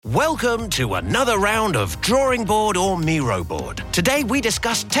Welcome to another round of Drawing Board or Miro Board. Today we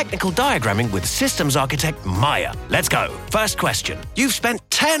discuss technical diagramming with systems architect Maya. Let's go. First question. You've spent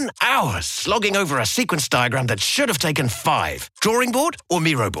 10 hours slogging over a sequence diagram that should have taken 5. Drawing board or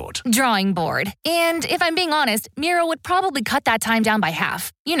Miro board? Drawing board. And if I'm being honest, Miro would probably cut that time down by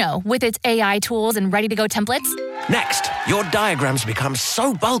half. You know, with its AI tools and ready-to-go templates. Next, your diagrams become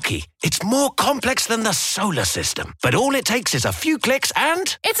so bulky, it's more complex than the solar system. But all it takes is a few clicks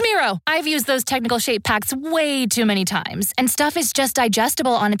and... It's Miro. I've used those technical shape packs way too many times, and stuff is just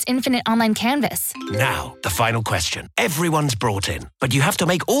digestible on its infinite online canvas. Now, the final question. Everyone's brought in, but you have to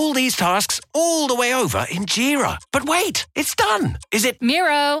make all these tasks all the way over in Jira. But wait, it's done. Is it...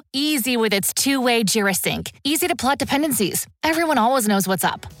 Miro, easy with its two-way Jira sync. Easy to plot dependencies. Everyone always knows what's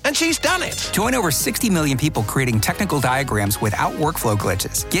up. And she's done it. Join over 60 million people creating technical diagrams without workflow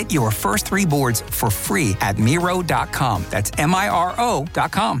glitches. Get your first 3 boards for free at Miro.com. That's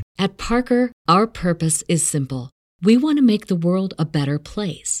Miro.com. At Parker, our purpose is simple. We want to make the world a better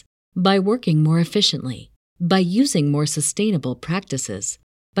place by working more efficiently, by using more sustainable practices,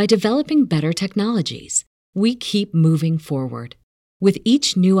 by developing better technologies. We keep moving forward. With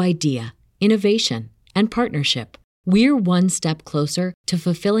each new idea, innovation, and partnership, we're one step closer to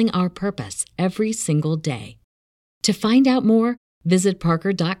fulfilling our purpose every single day. To find out more, visit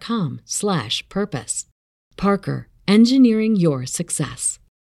parker.com/purpose. Parker, engineering your success.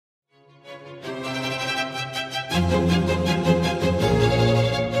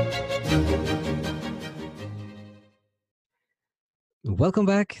 Welcome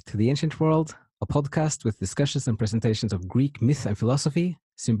back to The Ancient World, a podcast with discussions and presentations of Greek myth and philosophy,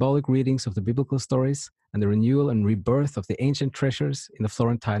 symbolic readings of the biblical stories, and the renewal and rebirth of the ancient treasures in the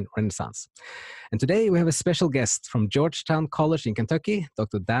Florentine Renaissance. And today we have a special guest from Georgetown College in Kentucky,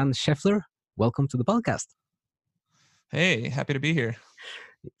 Dr. Dan Scheffler. Welcome to the podcast. Hey, happy to be here.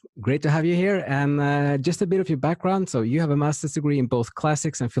 Great to have you here. And just a bit of your background. So you have a master's degree in both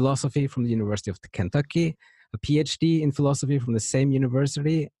classics and philosophy from the University of Kentucky, a PhD in philosophy from the same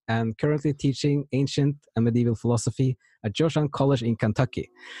university, and currently teaching ancient and medieval philosophy at Georgetown College in Kentucky.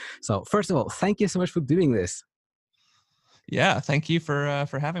 So first of all, thank you so much for doing this. Yeah, thank you for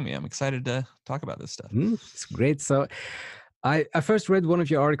having me. I'm excited to talk about this stuff. It's great. So I first read one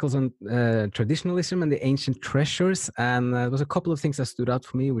of your articles on traditionalism and the ancient treasures, and there was a couple of things that stood out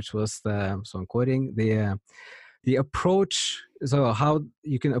for me, which was, so I'm quoting, the approach, so how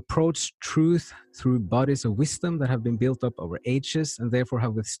you can approach truth through bodies of wisdom that have been built up over ages and therefore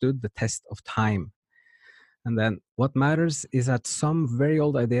have withstood the test of time. And then what matters is that some very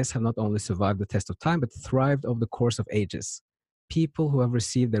old ideas have not only survived the test of time, but thrived over the course of ages. People who have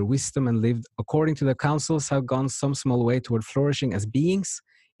received their wisdom and lived according to their counsels have gone some small way toward flourishing as beings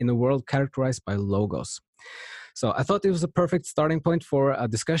in a world characterized by logos. So I thought it was a perfect starting point for a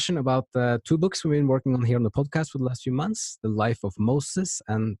discussion about 2 books we've been working on here on the podcast for the last few months, The Life of Moses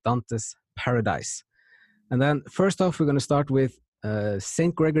and Dante's Paradise. And then first off, we're going to start with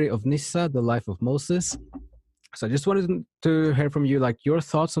Saint Gregory of Nyssa, The Life of Moses. So I just wanted to hear from you, like your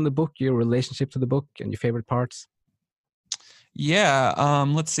thoughts on the book, your relationship to the book, and your favorite parts. Yeah,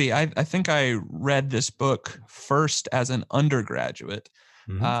 let's see. I think I read this book first as an undergraduate.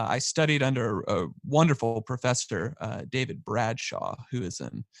 Mm-hmm. I studied under a wonderful professor, David Bradshaw, who is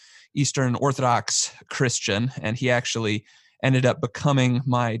an Eastern Orthodox Christian, and he actually ended up becoming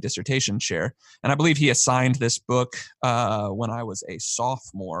my dissertation chair. And I believe he assigned this book when I was a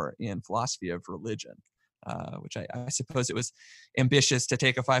sophomore in philosophy of religion, which I suppose it was ambitious to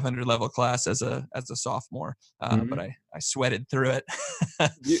take a 500 level class as a sophomore, but I sweated through it.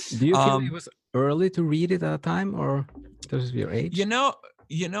 Do you think it was early to read it at a time, or because of your age? You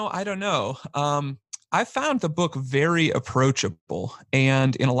know, I don't know. I found the book very approachable,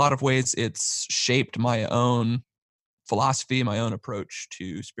 and in a lot of ways, it's shaped my own philosophy, my own approach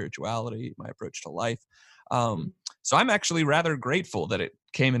to spirituality, my approach to life. So I'm actually rather grateful that it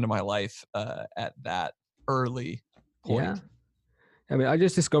came into my life at that early point. Yeah. I mean, I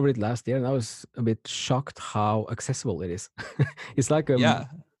just discovered it last year, and I was a bit shocked how accessible it is. It's like a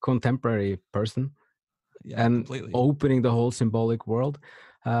contemporary person. Yeah, and completely. Opening the whole symbolic world.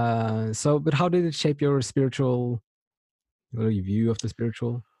 But how did it shape your spiritual, your view of the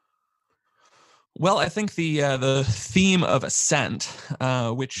spiritual? Well, I think the theme of ascent,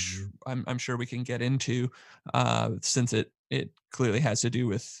 which I'm sure we can get into, since it clearly has to do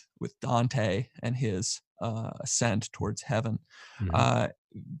with Dante and his ascent towards heaven,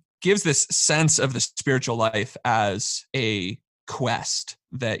 gives this sense of the spiritual life as a quest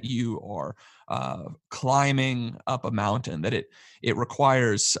that you are climbing up a mountain, that it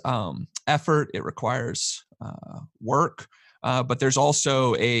requires effort, it requires work, but there's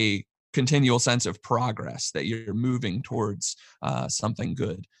also a continual sense of progress, that you're moving towards something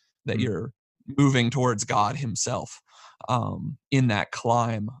good, that you're moving towards God himself in that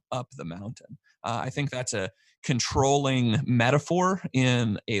climb up the mountain. I think that's a controlling metaphor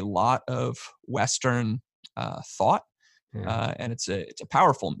in a lot of Western thought. And it's a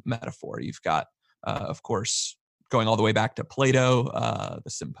powerful metaphor. You've got, of course, going all the way back to Plato, the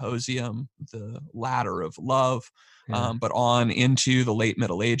Symposium, the Ladder of Love, but on into the late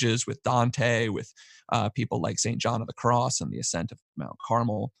Middle Ages with Dante, with people like St. John of the Cross and the ascent of Mount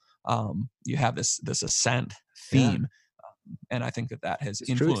Carmel. You have this ascent theme, and I think that has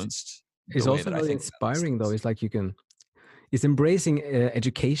influenced. It's also really inspiring, though. It's like it's embracing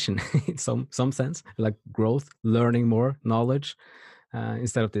education in some sense, like growth, learning more knowledge,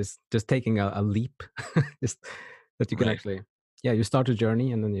 instead of this just taking a leap. That you can actually, you start a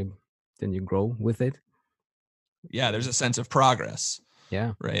journey and then you grow with it. Yeah, there's a sense of progress.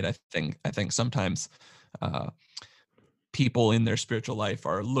 Yeah, right. I think sometimes people in their spiritual life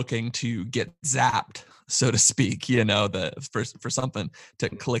are looking to get zapped, so to speak. For something to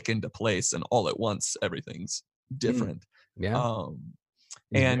click into place, and all at once everything's different.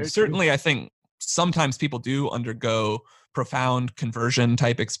 And certainly, I think sometimes people do undergo profound conversion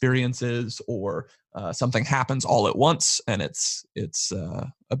type experiences, or something happens all at once and it's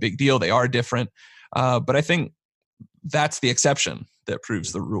a big deal. They are different, but I think that's the exception that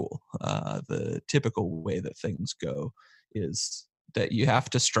proves the rule. The typical way that things go is that you have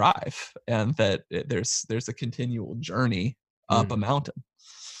to strive, and that there's a continual journey up a mountain.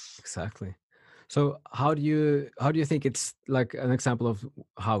 Exactly. So how do you think it's like an example of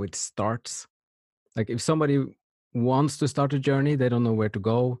how it starts? Like if somebody wants to start a journey, they don't know where to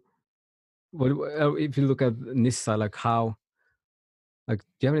go. If you look at Nissa, like how, like, do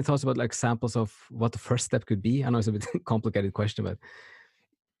you have any thoughts about like examples of what the first step could be? I know it's a bit complicated question, but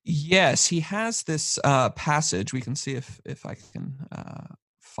yes, he has this passage. We can see if I can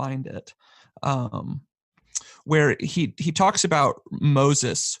find it, where he talks about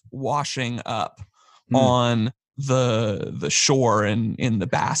Moses washing up on the shore in the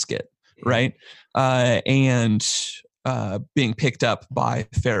basket, right? And being picked up by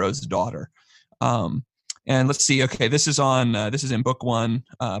Pharaoh's daughter. And let's see. Okay, this is in book 1,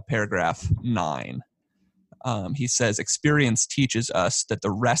 paragraph 9. He says, experience teaches us that the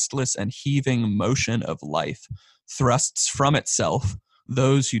restless and heaving motion of life thrusts from itself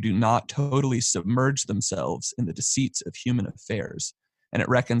those who do not totally submerge themselves in the deceits of human affairs, and it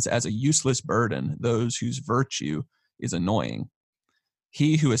reckons as a useless burden those whose virtue is annoying.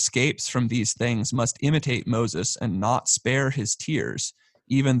 He who escapes from these things must imitate Moses and not spare his tears,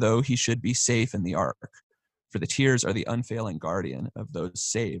 even though he should be safe in the ark, for the tears are the unfailing guardian of those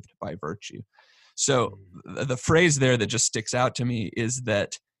saved by virtue. So the phrase there that just sticks out to me is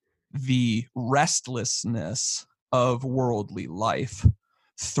that the restlessness of worldly life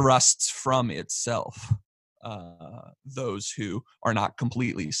thrusts from itself those who are not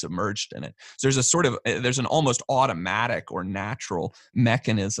completely submerged in it. So there's an almost automatic or natural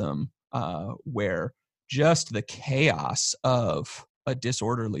mechanism where just the chaos of a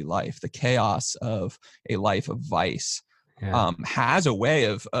disorderly life, the chaos of a life of vice, has a way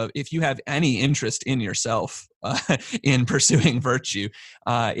of if you have any interest in yourself in pursuing virtue,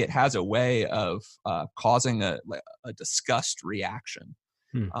 it has a way of causing a disgust reaction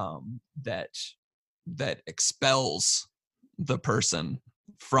that expels the person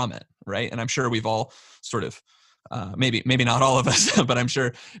from it, right? And I'm sure we've all sort of maybe not all of us, but I'm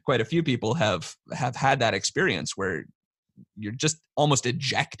sure quite a few people have had that experience where you're just almost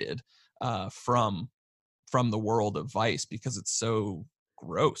ejected from the world of vice because it's so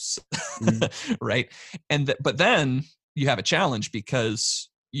gross, right? But then you have a challenge because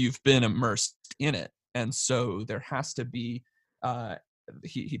you've been immersed in it, and so there has to be.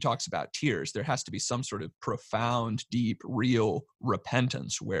 He talks about tears. There has to be some sort of profound, deep, real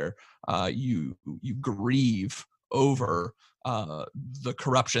repentance where you grieve over the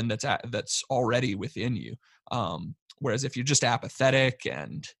corruption that's already within you. Whereas if you're just apathetic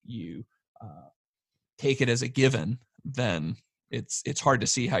and you take it as a given, then it's hard to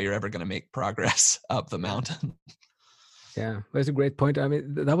see how you're ever going to make progress up the mountain. Yeah, that's a great point. I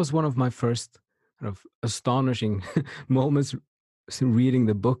mean, that was one of my first kind of astonishing moments reading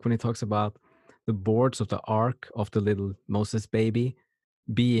the book when he talks about the boards of the ark of the little Moses baby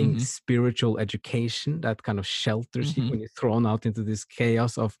being spiritual education that kind of shelters you when you're thrown out into this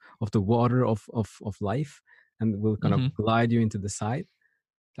chaos of the water of life, and will kind of glide you into the side.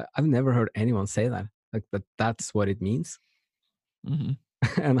 I've never heard anyone say that, like that's what it means.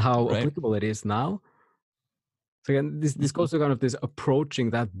 And how applicable it is now. So again, this goes to kind of this approaching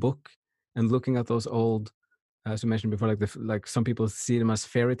that book and looking at those old, as you mentioned before, like some people see them as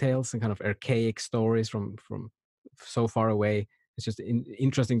fairy tales and kind of archaic stories from so far away. It's just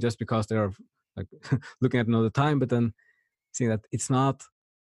interesting just because they're like looking at another time, but then seeing that it's not,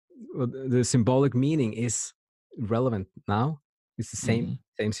 well, the symbolic meaning is relevant now. It's the same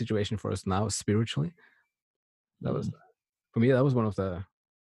situation for us now spiritually. That was, for me, that was one of the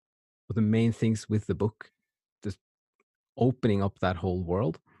main things with the book, just opening up that whole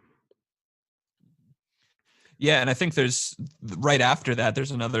world. Yeah, and I think there's right after that,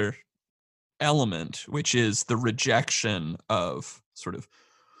 there's another element, which is the rejection of sort of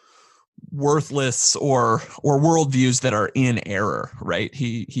worthless or worldviews that are in error, right?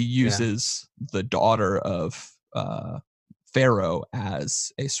 He uses the daughter of Pharaoh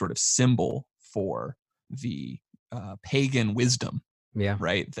as a sort of symbol for the pagan wisdom,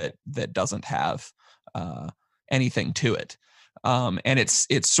 right? That doesn't have anything to it, and it's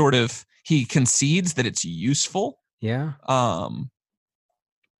sort of, he concedes that it's useful,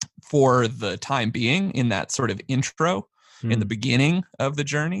 for the time being in that sort of intro in the beginning of the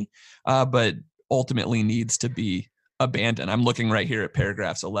journey, but ultimately needs to be abandoned. I'm looking right here at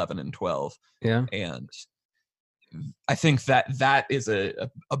paragraphs 11 and 12. And I think that is a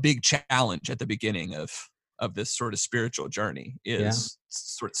big challenge at the beginning of this sort of spiritual journey, is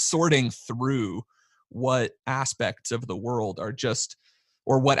sort of sorting through what aspects of the world are just,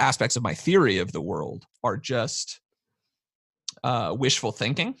 or what aspects of my theory of the world are just wishful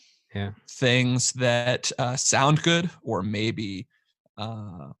thinking, things that sound good, or maybe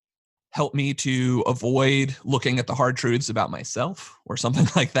help me to avoid looking at the hard truths about myself or something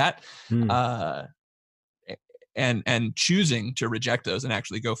like that, and choosing to reject those and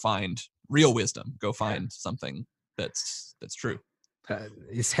actually go find real wisdom, go find something that's true.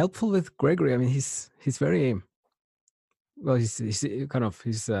 It's helpful with Gregory. I mean, he's very well. He's kind of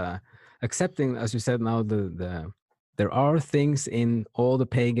accepting, as you said. Now there are things in all the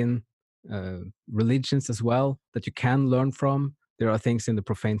pagan religions as well that you can learn from. There are things in the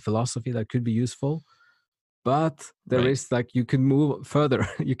profane philosophy that could be useful, but there is, like, you can move further.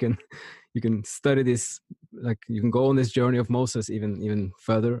 you can study this, like you can go on this journey of Moses even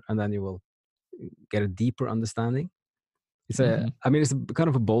further, and then you will get a deeper understanding. It's I mean, it's kind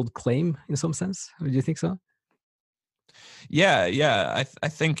of a bold claim in some sense. Do you think so? Yeah. I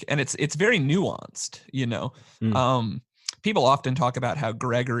think, and it's very nuanced, you know. People often talk about how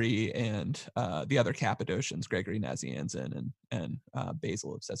Gregory and the other Cappadocians, Gregory Nazianzen and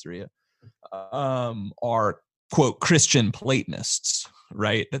Basil of Caesarea, are, quote, Christian Platonists,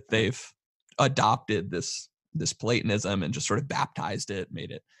 right? That they've adopted this Platonism and just sort of baptized it,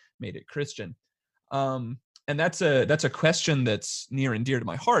 made it Christian. And that's a question that's near and dear to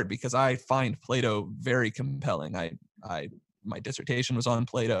my heart, because I find Plato very compelling. My dissertation was on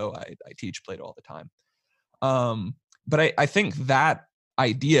Plato. I teach Plato all the time. But I think that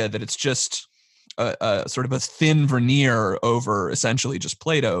idea that it's just a sort of a thin veneer over essentially just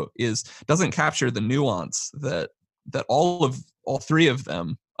Plato doesn't capture the nuance that all three of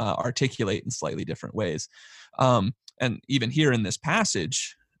them articulate in slightly different ways. And even here in this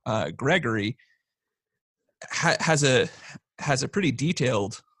passage, Gregory has a pretty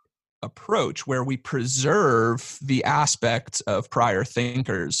detailed approach where we preserve the aspects of prior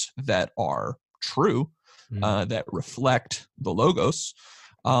thinkers that are true, that reflect the logos,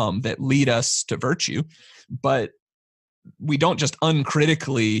 that lead us to virtue, but we don't just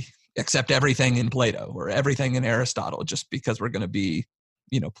uncritically accept everything in Plato or everything in Aristotle just because we're going to be,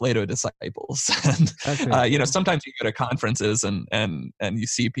 Plato disciples. And sometimes you go to conferences and you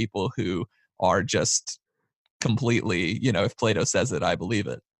see people who are just completely, if Plato says it, I believe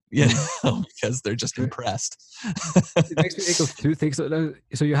it, because they're just impressed. It makes me think of two things.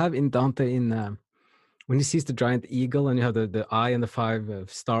 So you have in Dante, when he sees the giant eagle and you have the eye and the 5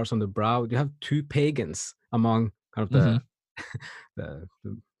 stars on the brow, you have 2 pagans among kind of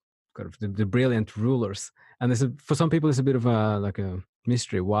the brilliant rulers. And for some people, it's a bit of a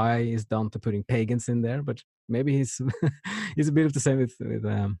mystery. Why is Dante putting pagans in there? But maybe he's he's a bit of the same with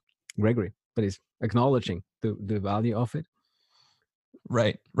Gregory, but he's acknowledging the value of it.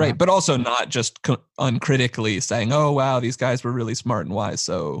 Right. But also not just uncritically saying, oh, wow, these guys were really smart and wise,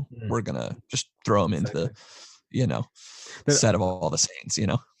 so we're going to just throw them into the, set of all the saints,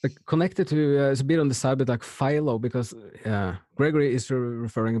 Like connected to, it's a bit on the side, but like Philo, because Gregory is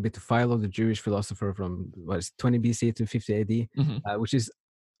referring a bit to Philo, the Jewish philosopher from 20 BC to 50 AD, which is,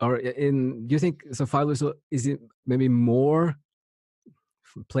 do you think, so Philo is it maybe more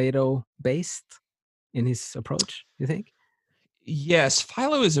Plato based in his approach, you think? Yes,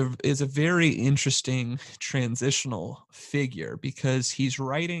 Philo is a very interesting transitional figure because he's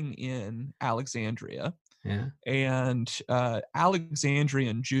writing in Alexandria, Yeah. and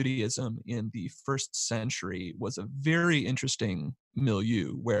Alexandrian Judaism in the first century was a very interesting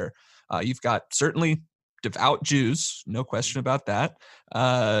milieu where you've got certainly devout Jews, no question about that,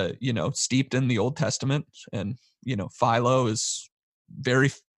 steeped in the Old Testament. And, Philo is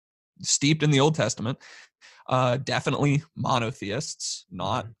very steeped in the Old Testament. Definitely monotheists,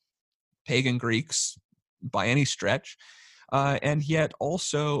 not pagan Greeks by any stretch. And yet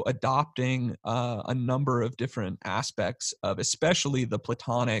also adopting a number of different aspects of especially the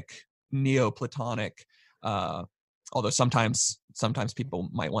Platonic, Neoplatonic, although sometimes people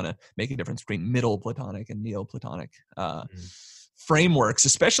might want to make a difference between Middle Platonic and Neoplatonic frameworks,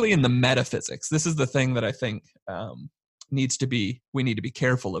 especially in the metaphysics. This is the thing that I think we need to be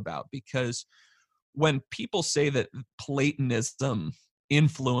careful about, because when people say that Platonism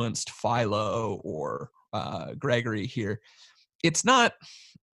influenced Philo or Gregory here, it's not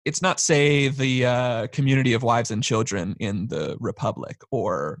say the community of wives and children in the Republic,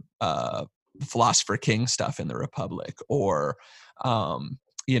 or philosopher king stuff in the Republic, or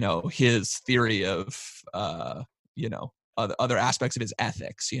his theory of other aspects of his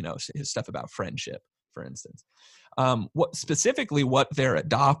ethics, his stuff about friendship, for instance. What they're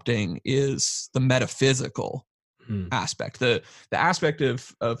adopting is the metaphysical aspect, the aspect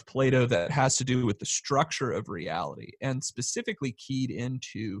of Plato that has to do with the structure of reality, and specifically keyed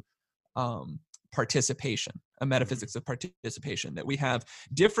into participation, a metaphysics of participation, that we have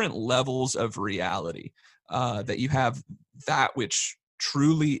different levels of reality, that you have that which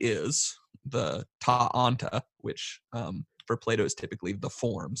truly is the ta anta, which for Plato is typically the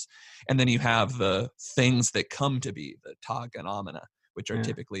forms, and then you have the things that come to be, the ta gnomena, which are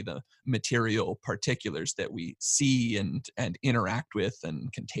typically the material particulars that we see and interact with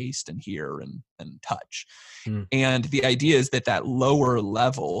and can taste and hear and touch. And the idea is that lower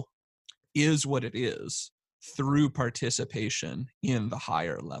level is what it is through participation in the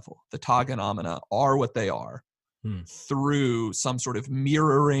higher level. The ta gnomena are what they are through some sort of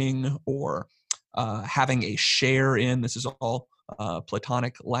mirroring or having a share in, this is all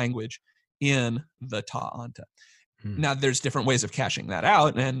Platonic language, in the ta anta. Now, there's different ways of cashing that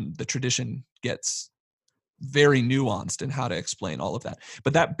out, and the tradition gets very nuanced in how to explain all of that.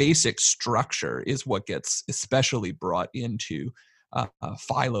 But that basic structure is what gets especially brought into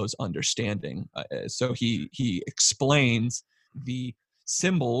Philo's understanding. So he explains the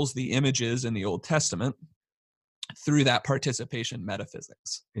symbols, the images in the Old Testament through that participation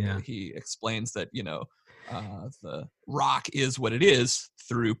metaphysics. He explains that, the rock is what it is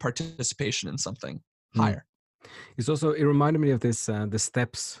through participation in something higher. It reminded me of this the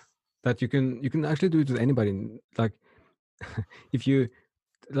steps that you can actually do it with anybody. Like if you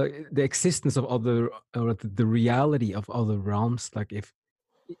like the existence of other, or the reality of other realms, like if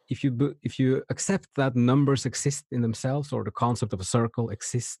you accept that numbers exist in themselves, or the concept of a circle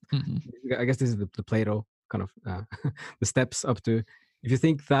exists, I guess this is the Plato kind of the steps up to, if you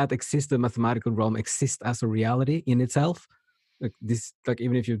think that exists, the mathematical realm exists as a reality in itself, like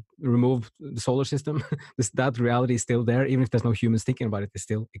even if you remove the solar system, that reality is still there, even if there's no humans thinking about it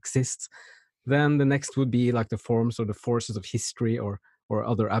still exists. Then the next would be like the forms or the forces of history, or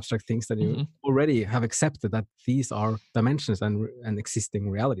other abstract things that you already have accepted that these are dimensions and existing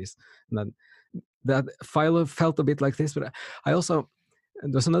realities. And that Philo felt a bit like this. But I also,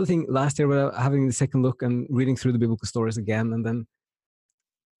 there's another thing last year where having the second look and reading through the biblical stories again, and then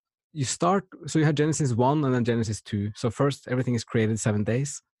you had Genesis 1 and then Genesis 2. So first everything is created 7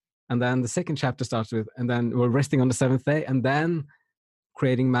 days, and then the second chapter starts with, and then we're resting on the seventh day, and then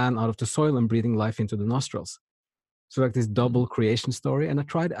creating man out of the soil and breathing life into the nostrils. So like this double creation story. And I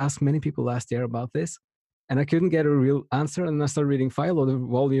tried to ask many people last year about this, and I couldn't get a real answer. And I started reading Philo, the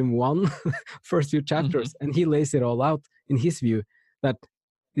volume 1, first few chapters, and he lays it all out in his view that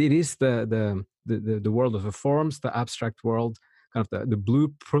it is the world of the forms, the abstract world, kind of the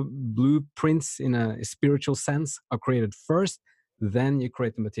blueprints in a spiritual sense are created first, then you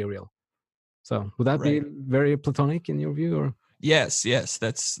create the material. So would that be very Platonic in your view, or? Yes,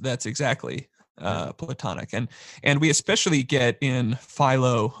 that's exactly Platonic, and we especially get in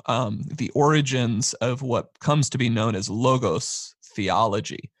Philo the origins of what comes to be known as logos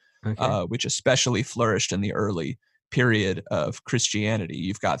theology, which especially flourished in the early period of Christianity.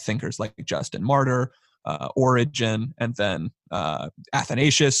 You've got thinkers like Justin Martyr, Origen, and then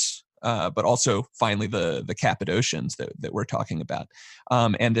Athanasius, but also finally the Cappadocians that we're talking about,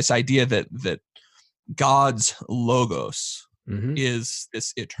 and this idea that God's logos is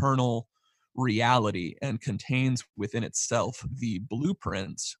this eternal reality and contains within itself the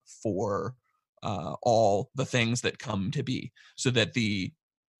blueprints for all the things that come to be, so that the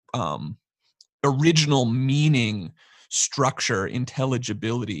original meaning, structure,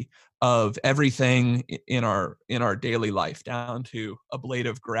 intelligibility of everything in our daily life, down to a blade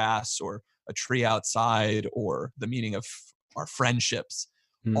of grass or a tree outside or the meaning of our friendships,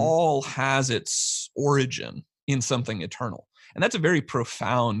 all has its origin in something eternal. And that's a very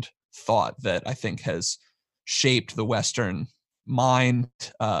profound thought that I think has shaped the Western mind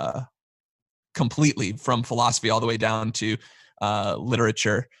completely, from philosophy all the way down to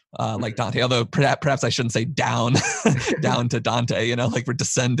literature, like Dante. Although perhaps I shouldn't say down to Dante. Like we're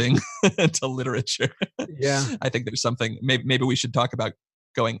descending to literature. Yeah, I think there's something. Maybe we should talk about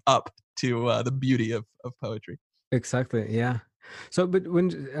going up to the beauty of poetry. exactly. Yeah. So, but when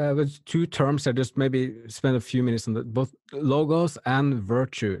with two terms, I just maybe spend a few minutes on both logos and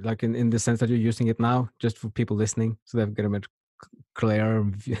virtue, like in the sense that you're using it now, just for people listening, so they've got a much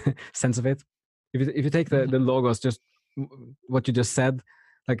clearer sense of it. If you take the logos, just what you just said,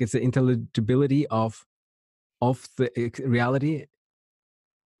 like it's the intelligibility of the reality.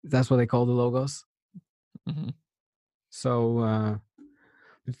 That's what they call the logos. Mm-hmm. So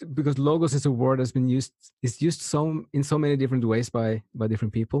because logos is a word that's been used, it's used in so many different ways by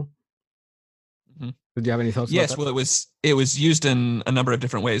different people. Mm-hmm. Did you have any thoughts? Yes, about that? well, it was used in a number of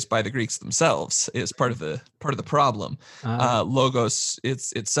different ways by the Greeks themselves. Is part of the problem. Logos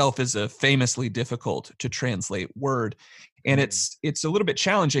itself is a famously difficult to translate word, and it's a little bit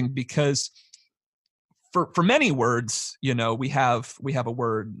challenging because for many words, we have a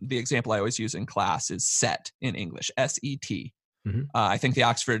word. The example I always use in class is set in English, S-E-T. Mm-hmm. I think the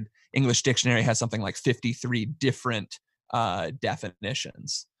Oxford English Dictionary has something like 53 different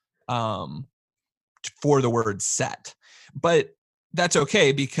definitions for the word set. But that's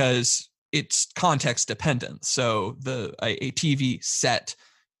okay because it's context dependent. So a TV set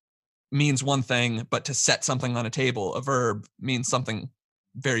means one thing, but to set something on a table, a verb, means something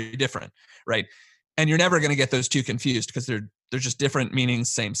very different, right? And you're never going to get those two confused because they're just different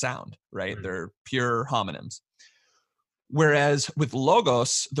meanings, same sound, right? Mm-hmm. They're pure homonyms. Whereas with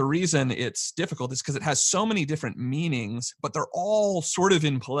logos, the reason it's difficult is because it has so many different meanings, but they're all sort of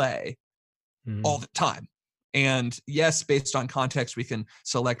in play all the time. And yes, based on context, we can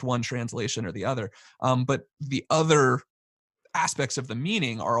select one translation or the other. But the other aspects of the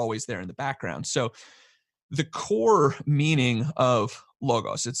meaning are always there in the background. So the core meaning of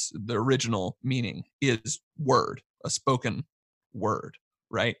logos, it's the original meaning, is word, a spoken word,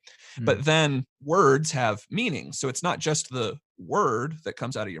 right? But then words have meaning. So it's not just the word that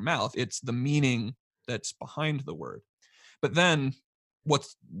comes out of your mouth, it's the meaning that's behind the word. But then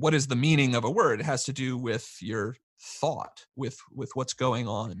what is the meaning of a word? It has to do with your thought, with what's going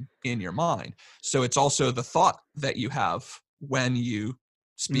on in your mind. So it's also the thought that you have when you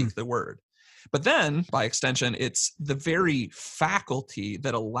speak the word. But then, by extension, it's the very faculty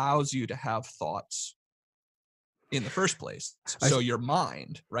that allows you to have thoughts in the first place. So your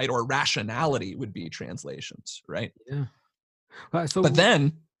mind, right? Or rationality would be translations, right? Yeah. But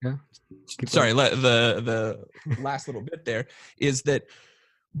then, yeah. Sorry, the last little bit there is that,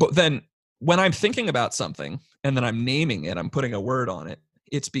 but then when I'm thinking about something and then I'm naming it, I'm putting a word on it,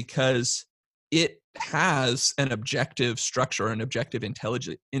 it's because it has an objective structure, an objective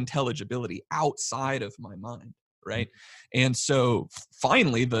intelligibility outside of my mind, right? And so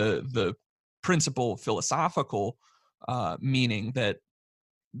finally, the principal philosophical meaning that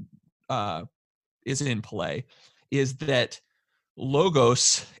is in play is that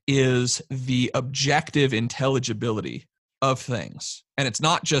logos is the objective intelligibility of things. And it's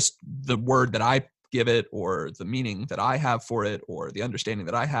not just the word that I give it or the meaning that I have for it or the understanding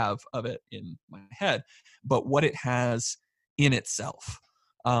that I have of it in my head, but what it has in itself.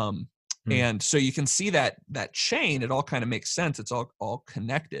 And so you can see that chain, it all kind of makes sense. It's all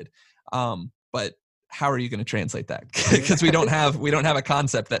connected. But how are you going to translate that? Because we don't have a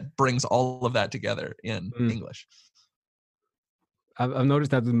concept that brings all of that together in English. I've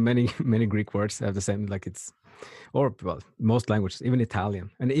noticed that many Greek words have the same, like most languages, even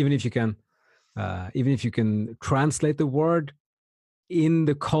Italian, and even if you can translate the word in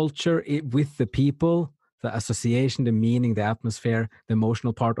the culture with the people, the association, the meaning, the atmosphere, the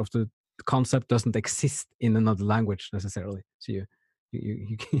emotional part of the concept doesn't exist in another language necessarily. So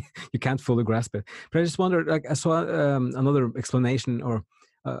you can't fully grasp it. But I just wondered, like I saw another explanation or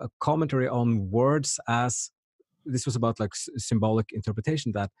a commentary on words as. This was about like symbolic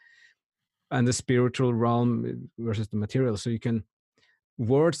interpretation, that and the spiritual realm versus the material. So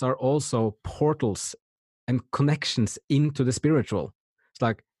words are also portals and connections into the spiritual. It's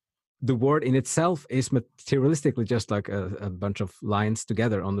like the word in itself is materialistically just like a bunch of lines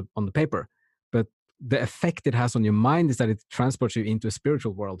together on the paper, but the effect it has on your mind is that it transports you into a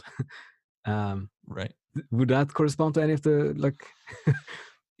spiritual world. Right. Would that correspond to any of the like?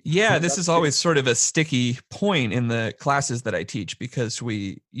 Yeah, this is always sort of a sticky point in the classes that I teach, because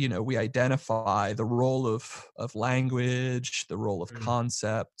we identify the role of language, the role of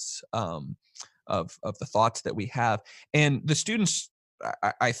concepts, of the thoughts that we have, and the students.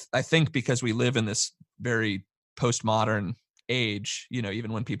 I think because we live in this very postmodern age,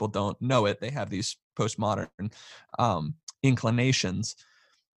 even when people don't know it, they have these postmodern inclinations.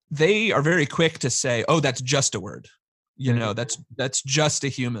 They are very quick to say, "Oh, that's just a word." That's just a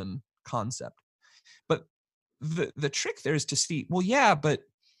human concept. But the trick there is to see, well, yeah, but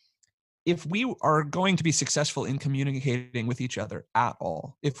if we are going to be successful in communicating with each other at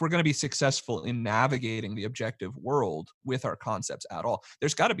all, if we're going to be successful in navigating the objective world with our concepts at all,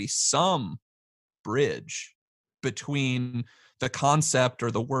 there's got to be some bridge between the concept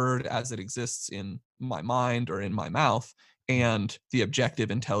or the word as it exists in my mind or in my mouth and the objective,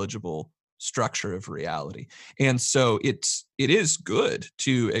 intelligible structure of reality. And so it is good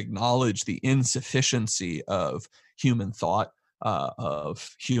to acknowledge the insufficiency of human thought,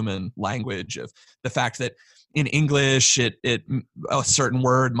 of human language, of the fact that in English, a certain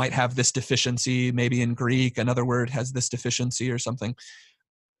word might have this deficiency, maybe in Greek, another word has this deficiency or something.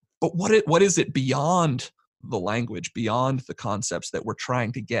 But what is it beyond the language, beyond the concepts that we're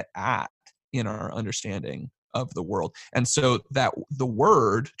trying to get at in our understanding of the world? And so that the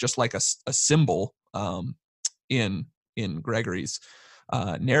word, just like a symbol in Gregory's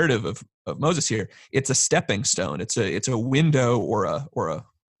narrative of Moses here, it's a stepping stone. It's a window or a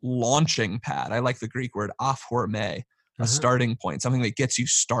launching pad. I like the Greek word aphorme, a starting point, something that gets you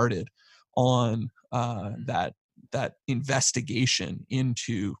started on that investigation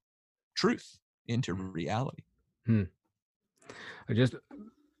into truth, into reality. I just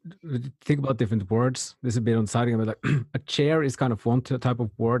think about different words. This is a bit on siding, but like a chair is kind of one type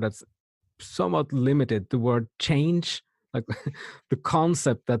of word that's somewhat limited. The word change, like the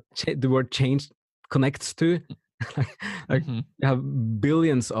concept that the word change connects to, like you have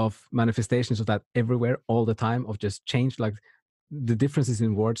billions of manifestations of that everywhere all the time, of just change. Like the differences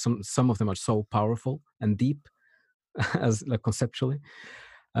in words, some of them are so powerful and deep as like conceptually.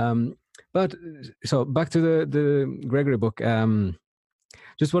 But so back to the Gregory book.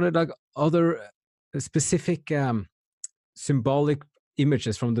 Just wanted like other specific symbolic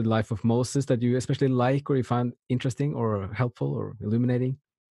images from the life of Moses that you especially like, or you find interesting or helpful or illuminating.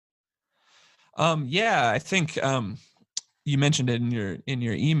 Yeah, I think you mentioned it in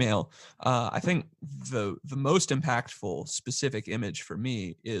your email. I think the most impactful specific image for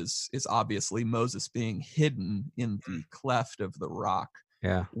me is obviously Moses being hidden in the cleft of the rock.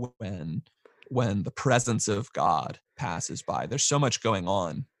 Yeah. When the presence of God passes by. There's so much going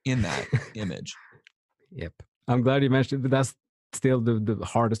on in that image. Yep. I'm glad you mentioned it, but that's still the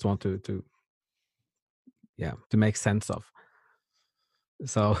hardest one to make sense of.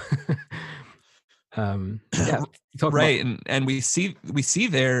 So right. And we see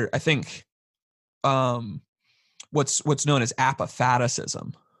there, I think, what's known as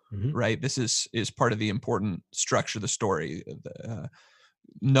apophaticism, right? This is part of the important structure of the story.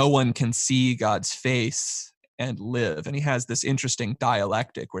 No one can see God's face and live. And he has this interesting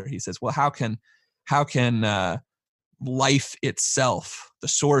dialectic where he says, well, how can life itself, the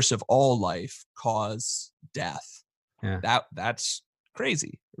source of all life, cause death? Yeah. That's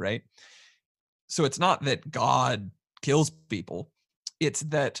crazy, right? So it's not that God kills people, it's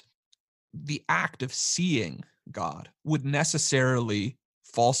that the act of seeing God would necessarily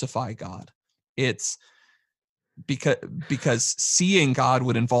falsify God. It's because seeing God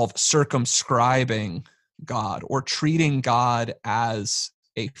would involve circumscribing God, or treating God as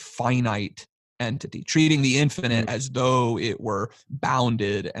a finite entity, treating the infinite as though it were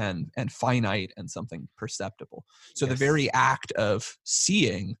bounded and finite and something perceptible. So the very act of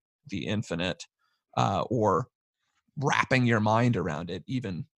seeing the infinite, or wrapping your mind around it,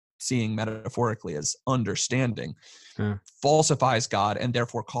 even seeing metaphorically as understanding, falsifies God and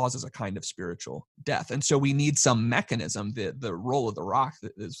therefore causes a kind of spiritual death. And so we need some mechanism. The role of the rock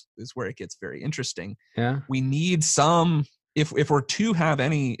is where it gets very interesting. Yeah. We need some, if we're to have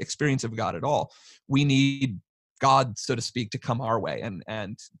any experience of God at all, we need God, so to speak, to come our way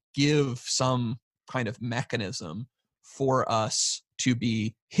and give some kind of mechanism for us to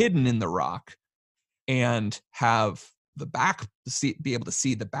be hidden in the rock and have be able to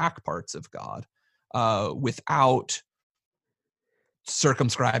see the back parts of God without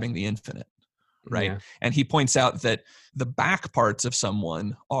circumscribing the infinite, right? Yeah. And he points out that the back parts of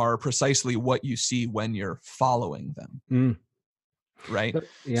someone are precisely what you see when you're following them, Mm. right?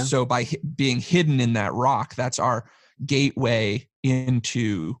 Yeah. So by being hidden in that rock, that's our gateway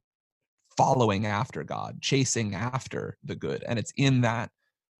into following after God, chasing after the good. And it's in that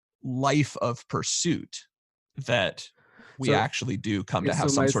life of pursuit that we So actually do come to it's have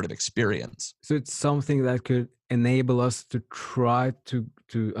some almost, sort of experience. so it's something that could enable us to try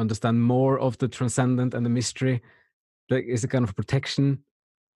to understand more of the transcendent and the mystery. Like, is a kind of protection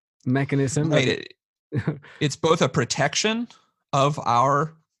mechanism. Right. It's both a protection of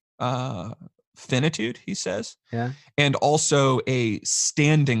our finitude, he says, Yeah. and also a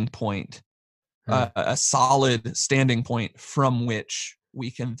standing point, a solid standing point from which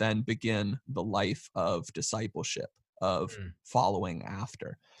we can then begin the life of discipleship, of following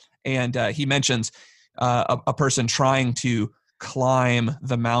after. And he mentions a person trying to climb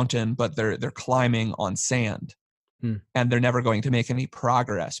the mountain, but they're climbing on sand, and they're never going to make any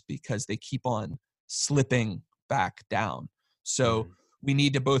progress because they keep on slipping back down. So we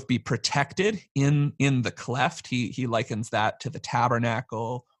need to both be protected in the cleft. He likens that to the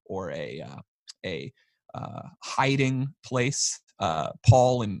tabernacle or a hiding place.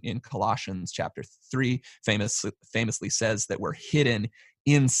 Paul in Colossians chapter 3 famously says that we're hidden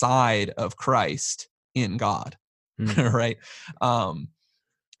inside of Christ in God, right?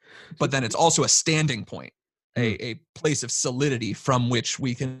 But then it's also a standing point, a place of solidity from which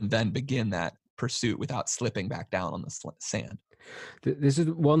we can then begin that pursuit without slipping back down on the sand. This is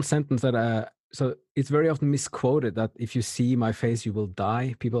one sentence that so it's very often misquoted, that if you see my face you will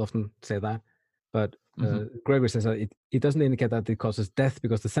die. People often say that, but Gregory says that it doesn't indicate that it causes death,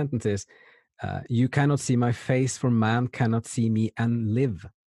 because the sentence is you cannot see my face, for man cannot see me and live.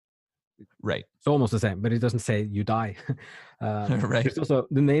 Right. It's almost the same, but it doesn't say you die. Right. There's also,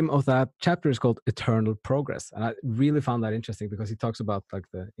 the name of that chapter is called Eternal Progress, and I really found that interesting because he talks about like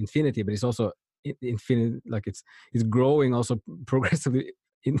the infinity, but it's also infinite, like it's growing also progressively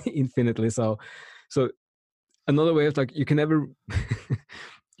infinitely. So another way of, like, you can never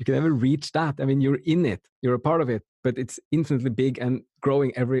you can never reach that. I mean, you're in it, you're a part of it, but it's infinitely big and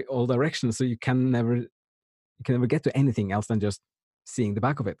growing all directions. So you can never get to anything else than just seeing the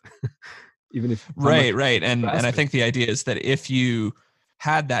back of it. Even if right. And I think the idea is that if you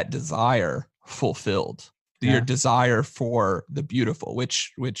had that desire fulfilled, your desire for the beautiful,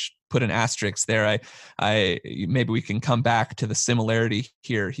 which put an asterisk there. I maybe we can come back to the similarity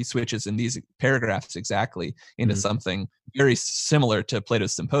here. He switches in these paragraphs exactly into something very similar to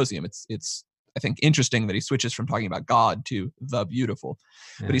Plato's Symposium. It's I think interesting that he switches from talking about God to the beautiful.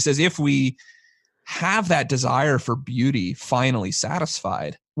 But he says if we have that desire for beauty finally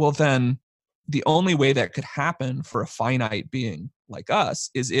satisfied, well, then the only way that could happen for a finite being like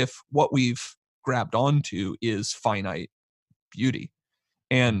us is if what we've grabbed onto is finite beauty.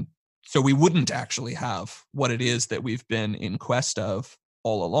 And so we wouldn't actually have what it is that we've been in quest of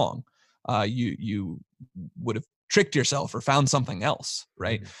all along. You would have tricked yourself or found something else,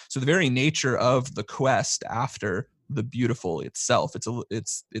 right? So the very nature of the quest after the beautiful itself,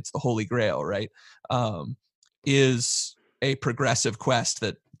 it's the Holy Grail, right? Is a progressive quest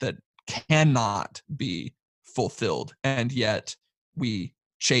that cannot be fulfilled, and yet we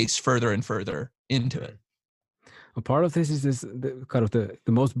chase further and further into it. A part of this is the kind of the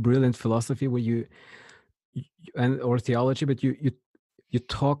most brilliant philosophy where you or theology, but you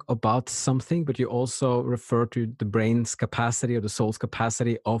talk about something, but you also refer to the brain's capacity or the soul's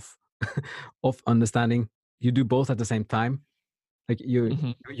capacity of of understanding. You do both at the same time. Like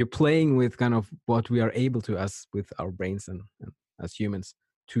you're playing with kind of what we are able to, as with our brains and as humans,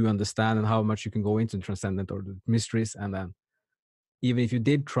 to understand, and how much you can go into transcendent or the mysteries. And then even if you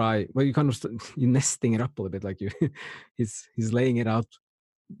did try, well, you kind of you're nesting it up a little bit, like he's laying it out.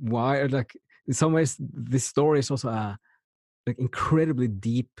 Why, like, in some ways this story is also a like incredibly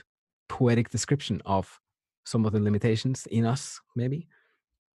deep poetic description of some of the limitations in us, maybe.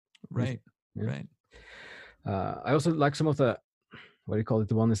 Right. I also like some of the, what do you call it,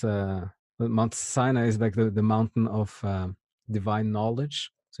 the one is Mount Sinai is like the mountain of divine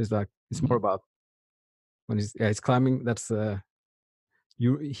knowledge. So it's like it's more about when he's climbing. That's he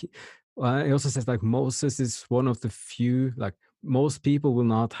also says, like, Moses is one of the few, like most people will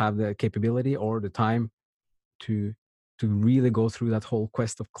not have the capability or the time to really go through that whole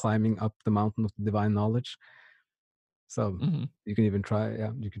quest of climbing up the mountain of the divine knowledge. So you can even try.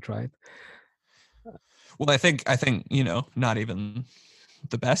 Yeah, you can try it. Well, I think not even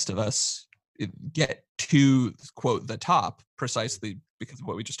the best of us get to, quote, the top, precisely because of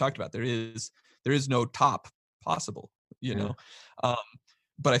what we just talked about. There is no top possible,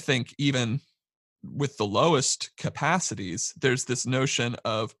 but I think even with the lowest capacities, there's this notion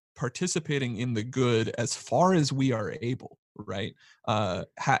of participating in the good as far as we are able, right?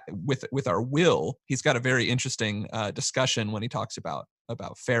 With our will, he's got a very interesting discussion when he talks about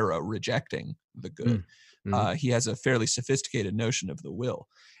Pharaoh rejecting the good. He has a fairly sophisticated notion of the will.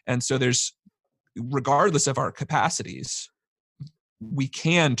 And so there's, regardless of our capacities, we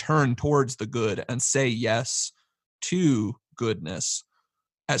can turn towards the good and say yes to goodness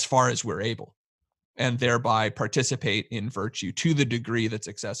as far as we're able, and thereby participate in virtue to the degree that's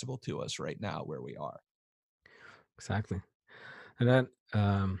accessible to us right now where we are. Exactly. And then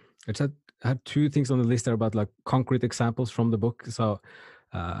I just had two things on the list there about like concrete examples from the book. So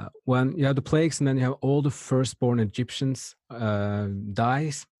when you have the plagues and then you have all the firstborn Egyptians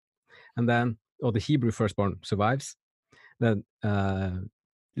dies, and then or the Hebrew firstborn survives, then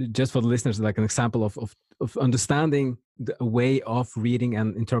just for the listeners, like an example of understanding the way of reading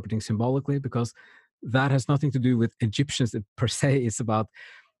and interpreting symbolically, because that has nothing to do with Egyptians per se. It's about,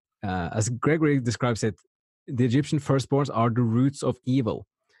 as Gregory describes it, the Egyptian firstborns are the roots of evil.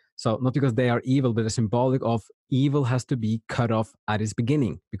 So not because they are evil, but a symbolic of evil has to be cut off at its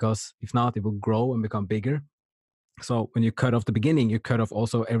beginning, because if not, it will grow and become bigger. So when you cut off the beginning, you cut off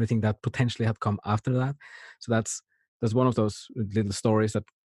also everything that potentially had come after that. So that's one of those little stories that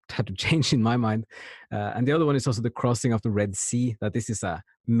had to change in my mind. And the other one is also the crossing of the Red Sea, that this is a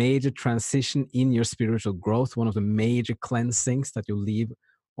major transition in your spiritual growth. One of the major cleansings that you leave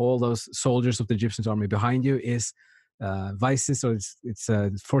all those soldiers of the Egyptian army behind you is vices, or it's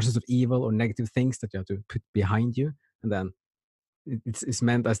forces of evil or negative things that you have to put behind you. And then it's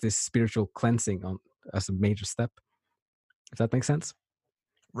meant as this spiritual cleansing as a major step. If that makes sense?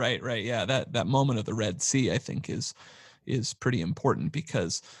 Right. Yeah. That moment of the Red Sea, I think, is pretty important,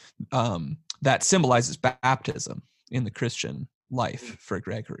 because that symbolizes baptism in the Christian life for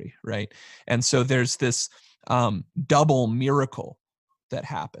Gregory, right? And so there's this double miracle that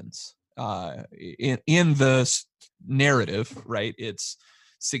happens in the narrative, right? It's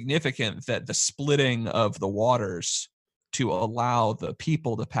significant that the splitting of the waters to allow the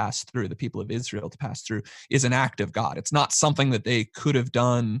people to pass through, the people of Israel to pass through, is an act of God. It's not something that they could have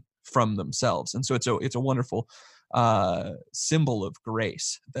done from themselves. And so it's a wonderful symbol of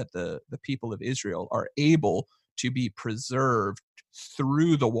grace that the people of Israel are able to be preserved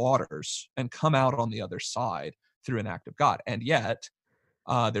through the waters and come out on the other side through an act of God. And yet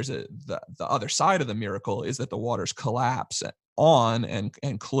there's the other side of the miracle is that the waters collapse on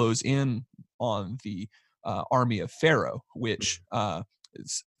and close in on the army of Pharaoh, which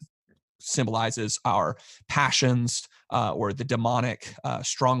symbolizes our passions or the demonic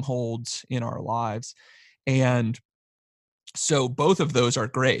strongholds in our lives. And so both of those are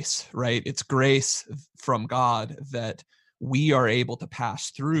grace, right? It's grace from God that we are able to pass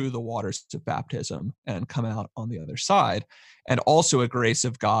through the waters of baptism and come out on the other side. And also a grace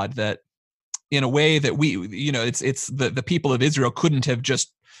of God that, in a way that it's the people of Israel couldn't have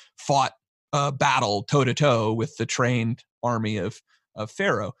just fought a battle toe to toe with the trained army of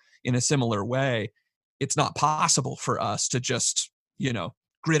Pharaoh. In a similar way, it's not possible for us to just,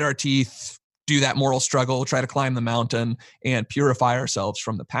 grit our teeth, do that moral struggle, try to climb the mountain and purify ourselves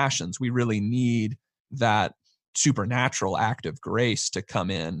from the passions. We really need that supernatural act of grace to come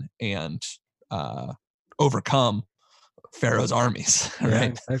in and overcome Pharaoh's armies. Right? Yeah,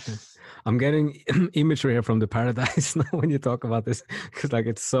 exactly. I'm getting imagery here from the paradise now when you talk about this, because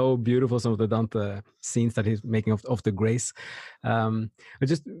it's so beautiful, some of the Dante scenes that he's making of the grace. I'm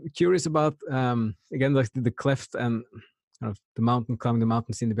just curious about again, like the cleft and kind of the mountain, climbing the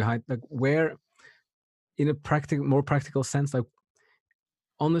mountain scene behind, like where in a more practical sense, like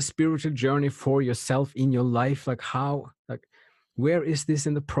on a spiritual journey for yourself in your life, like how, like where is this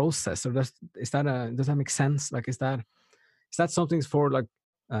in the process? Or does that make sense? Like is that something for like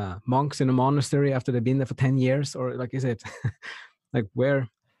monks in a monastery after they've been there for 10 years, or like is it like where?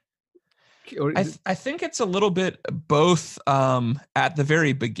 Or I think it's a little bit both at the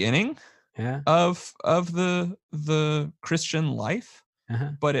very beginning of the Christian life,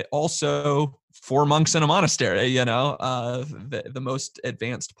 but it also for monks in a monastery, the most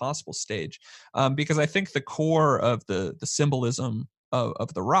advanced possible stage, because I think the core of the symbolism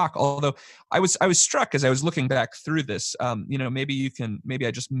of the rock, although I was struck as I was looking back through this, maybe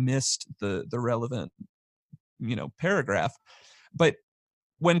I just missed the relevant paragraph, but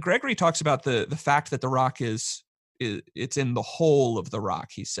when Gregory talks about the fact that the rock it's in the whole of the rock,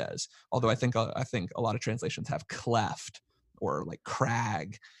 he says, although I think a lot of translations have cleft or like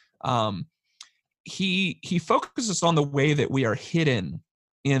crag, he focuses on the way that we are hidden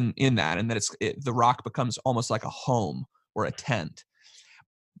in that, and that the rock becomes almost like a home or a tent.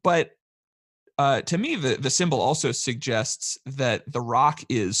 But to me, the symbol also suggests that the rock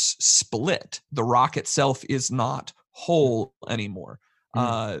is split. The rock itself is not whole anymore.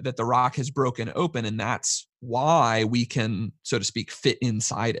 That the rock has broken open, and that's why we can, so to speak, fit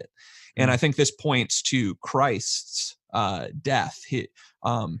inside it. And I think this points to Christ's death,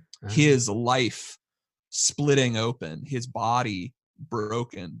 his life splitting open, his body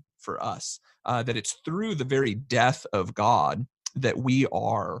broken for us. That it's through the very death of God that we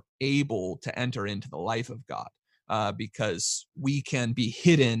are able to enter into the life of God, because we can be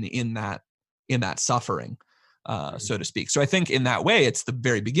hidden in that suffering, so to speak. So I think in that way, it's the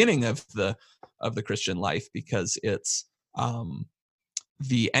very beginning of the Christian life, because it's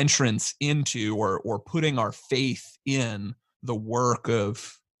the entrance into or putting our faith in the work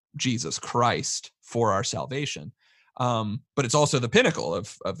of Jesus Christ for our salvation. But it's also the pinnacle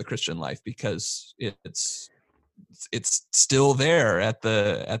of the Christian life, because it's still there at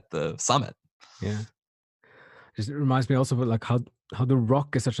the summit. Yeah. It reminds me also of like how the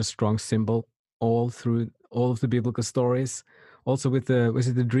rock is such a strong symbol all through all of the biblical stories. Also with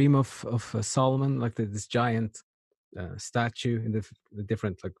the dream of Solomon, like this giant statue in the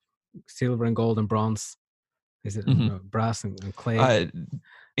different like silver and gold and bronze. Is it brass and clay?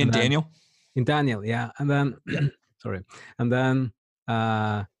 Daniel? In Daniel, yeah. And then sorry. And then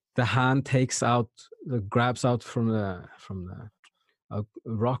the hand grabs out from the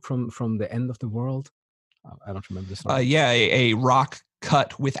rock from the end of the world. I don't remember the story. A rock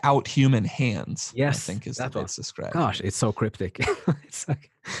cut without human hands. Yes, I think is the way it's described. Gosh, it's so cryptic. It's like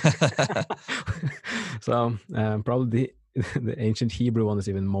so probably the ancient Hebrew one is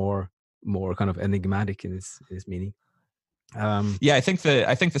even more kind of enigmatic in its meaning. I think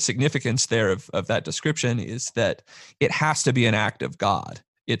the significance there of that description is that it has to be an act of God.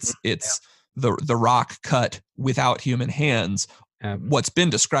 It's the rock cut without human hands. What's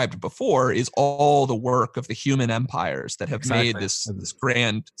been described before is all the work of the human empires that have made this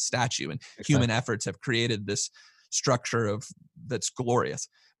grand statue, and human efforts have created this structure that's glorious.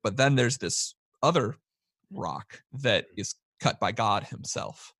 But then there's this other rock that is cut by God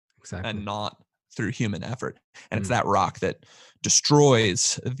himself, and not through human effort. And it's that rock that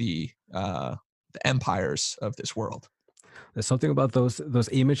destroys the empires of this world. There's something about those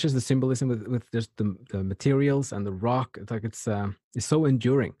images, the symbolism with just the materials and the rock. It's like it's so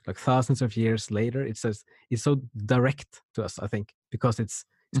enduring. Like thousands of years later, it's so direct to us. I think because it's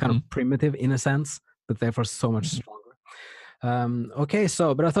kind of primitive in a sense, but therefore so much stronger. Okay,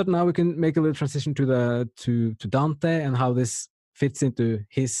 but I thought now we can make a little transition to Dante and how this fits into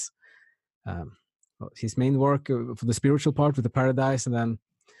his main work for the spiritual part with the Paradise, and then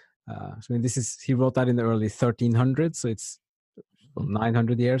he wrote that in the early 1300s, so it's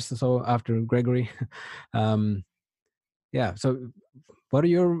 900 years or so after Gregory. So do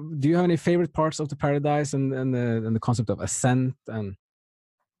you have any favorite parts of the Paradise and the concept of ascent? And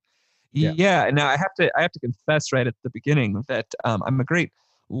now I have to confess right at the beginning that I'm a great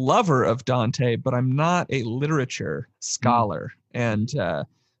lover of Dante, but I'm not a literature scholar. And the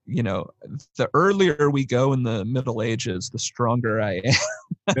earlier we go in the Middle Ages, the stronger I am.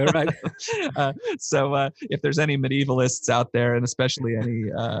 You're right. So if there's any medievalists out there, and especially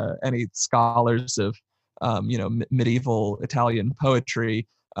any scholars of medieval Italian poetry,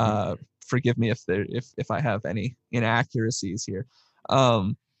 forgive me if I have any inaccuracies here.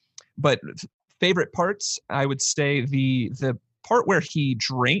 But favorite parts, I would say the part where he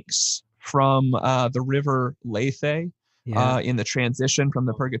drinks from the river Lethe. In the transition from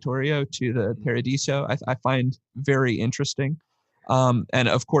the Purgatorio to the Paradiso, I find very interesting. And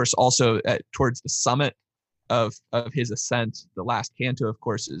of course, also towards the summit of his ascent, the last canto, of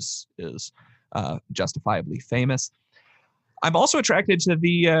course, is justifiably famous. I'm also attracted to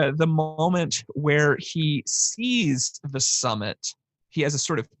the moment where he sees the summit. He has a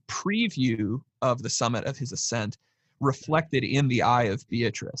sort of preview of the summit of his ascent reflected in the eye of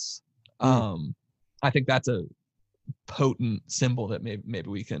Beatrice. I think that's a potent symbol that maybe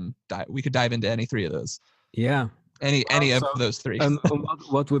we could dive into any three of those. Yeah. Any of those three. And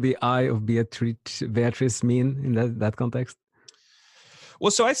what would the eye of Beatrice mean in that context?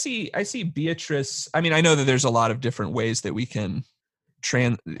 Well, so I see Beatrice. I mean, I know that there's a lot of different ways that we can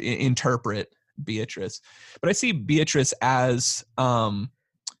interpret Beatrice, but I see Beatrice as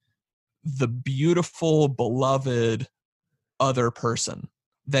the beautiful, beloved other person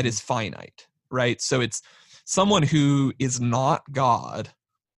that is finite, right? So it's someone who is not God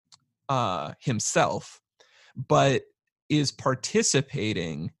himself, but is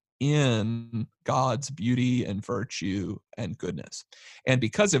participating in God's beauty and virtue and goodness. And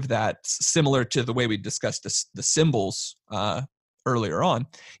because of that, similar to the way we discussed the symbols earlier on.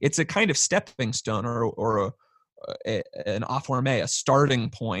 It's a kind of stepping stone or an aphorme, a starting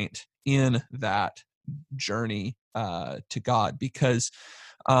point in that journey to God, because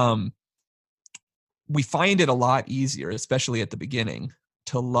we find it a lot easier, especially at the beginning,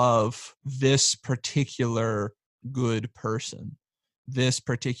 to love this particular good person, this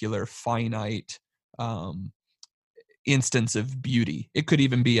particular finite instance of beauty. It could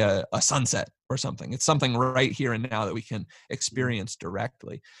even be a sunset or something. It's something right here and now that we can experience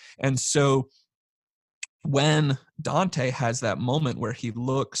directly. And so when Dante has that moment where he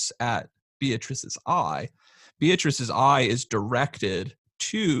looks at Beatrice's eye is directed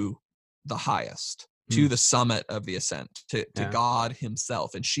to the highest, to the summit of the ascent, to God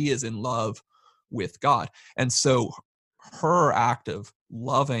himself. And she is in love with God. And so her act of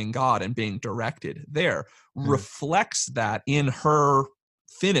loving God and being directed there reflects that in her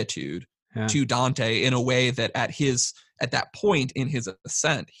finitude to Dante in a way that at that point in his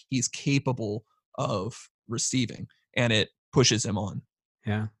ascent, he's capable of receiving, and it pushes him on.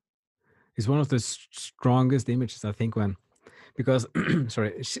 Yeah. It's one of the strongest images, I think, because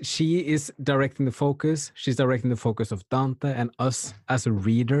sorry, she is directing the focus. She's directing the focus of Dante and us as a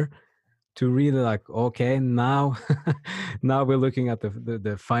reader to really like, okay, now we're looking at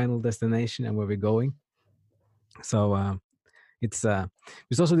the final destination and where we're going. So it's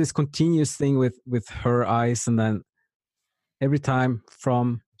there's also this continuous thing with her eyes, and then every time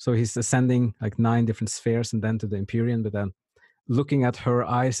so he's ascending like 9 different spheres and then to the Empyrean, but then looking at her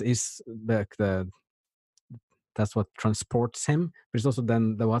eyes is that's what transports him, but it's also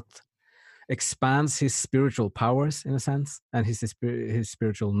then what expands his spiritual powers in a sense, and his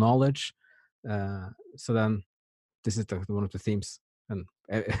spiritual knowledge. So then this is one of the themes, and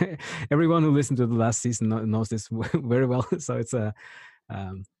everyone who listened to the last season knows this very well. So it's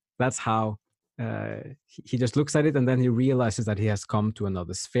that's how he just looks at it, and then he realizes that he has come to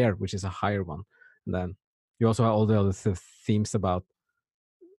another sphere, which is a higher one. And then you also have all the other themes about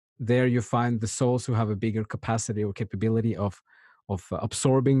there you find the souls who have a bigger capacity or capability of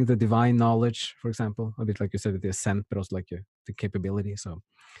absorbing the divine knowledge, for example, a bit like you said with the ascent, but also like the capability. So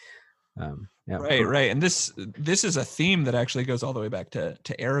right. And this is a theme that actually goes all the way back to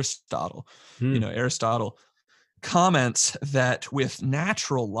Aristotle. You know, Aristotle comments that with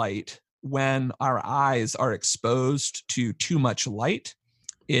natural light, when our eyes are exposed to too much light,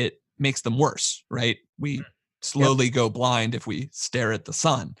 it makes them worse, right? We slowly go blind if we stare at the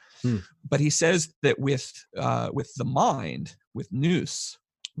sun. But he says that with the mind, with nous,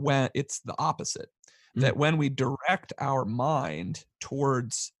 when it's the opposite, that when we direct our mind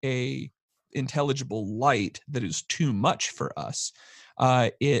towards a intelligible light that is too much for us,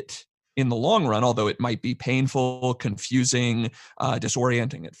 it, in the long run, although it might be painful, confusing,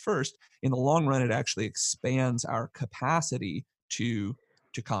 disorienting at first, in the long run, it actually expands our capacity to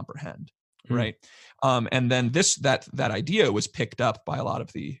comprehend. Right. And then that idea was picked up by a lot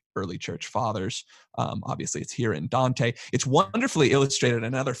of the early church fathers. Obviously, it's here in Dante. It's wonderfully illustrated.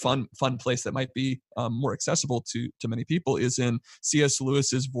 Another fun place that might be more accessible to many people is in C.S.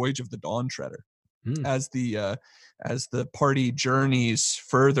 Lewis's Voyage of the Dawn Treader. As the party journeys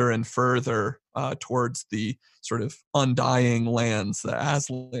further and further towards the sort of undying lands, the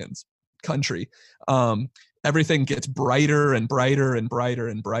Aslan's country, everything gets brighter and brighter and brighter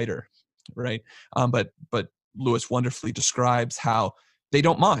and brighter. Right. But Lewis wonderfully describes how they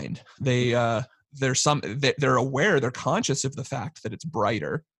don't mind. They're aware, they're conscious of the fact that it's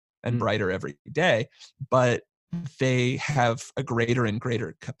brighter and brighter every day, but they have a greater and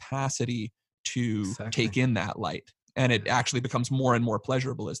greater capacity to take in that light. And it actually becomes more and more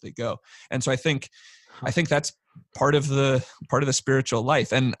pleasurable as they go. And so I think that's part of the spiritual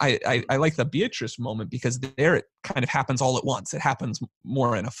life. And I like the Beatrice moment, because there it kind of happens all at once. It happens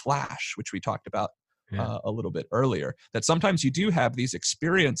more in a flash, which we talked about a little bit earlier, that sometimes you do have these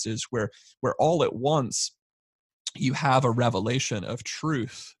experiences where all at once you have a revelation of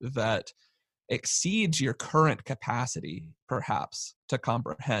truth that exceeds your current capacity perhaps to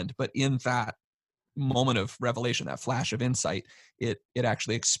comprehend. But in that moment of revelation, that flash of insight, it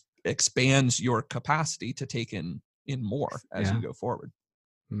actually expands your capacity to take in more as you go forward.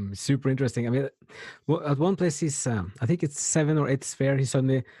 Super interesting. I mean, at one place he's I think it's 7 or 8 sphere, he's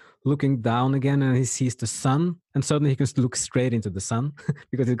suddenly looking down again and he sees the sun, and suddenly he can look straight into the sun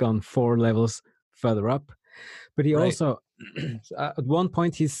because he's gone 4 levels further up. But he also at one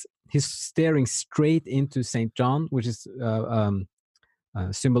point he's staring straight into Saint John, which is a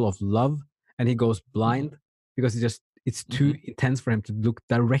symbol of love, and he goes blind because it's too intense for him to look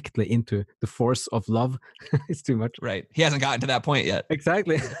directly into the force of love. It's too much. Right. He hasn't gotten to that point yet.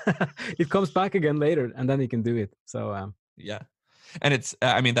 Exactly. It comes back again later, and then he can do it. So yeah. And it's,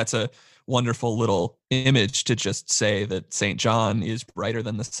 I mean, that's a wonderful little image to just say that St. John is brighter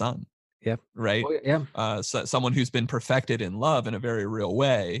than the sun. Yep. Right. Oh, yeah. So someone who's been perfected in love in a very real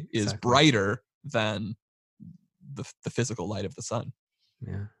way is Exactly. brighter than the physical light of the sun.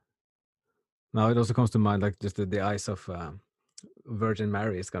 Yeah. Now it also comes to mind, like just the eyes of Virgin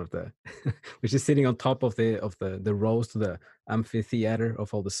Mary is kind of the, which is sitting on top of the rose to the amphitheater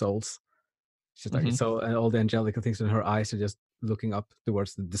of all the souls. She's like, so, and all the angelical things in her eyes are just looking up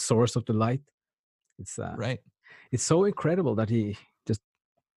towards the source of the light. It's right. It's so incredible that he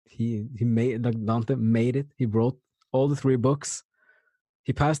made, like Dante made it. He wrote all the 3 books.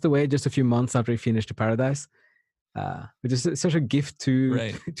 He passed away just a few months after he finished the Paradise. Which is such a gift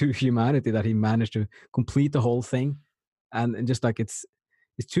to to humanity that he managed to complete the whole thing, and just like it's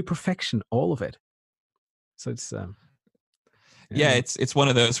to perfection, all of it. So it's yeah, it's one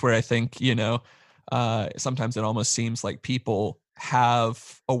of those where I think, you know, sometimes it almost seems like people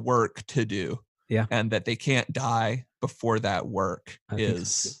have a work to do, and that they can't die before that work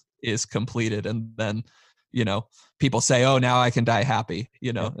is completed, and then, you know, people say, oh, now I can die happy,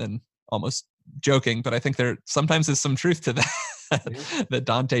 you know, and almost joking, but I think there sometimes is some truth to that. That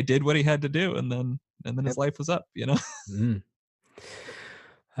Dante did what he had to do, and then his life was up, you know.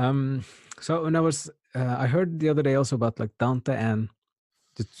 So when I heard the other day also about like Dante, and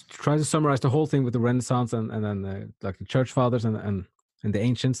to try to summarize the whole thing with the Renaissance and then like the church fathers and the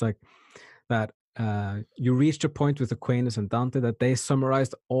ancients, like that you reached a point with Aquinas and Dante that they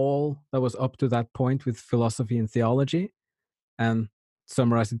summarized all that was up to that point with philosophy and theology, and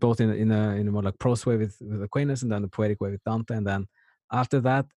summarized it both in a more like prose way with Aquinas, and then the poetic way with Dante. And then after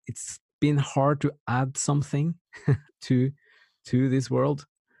that, it's been hard to add something to this world.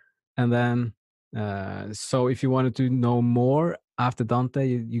 And then so if you wanted to know more after Dante,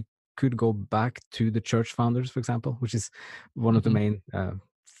 you could go back to the church founders, for example, which is one of the main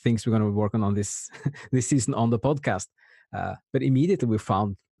things we're going to work on this this season on the podcast. But immediately we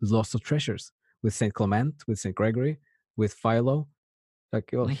found lots of treasures with Saint Clement, with Saint Gregory, with Philo.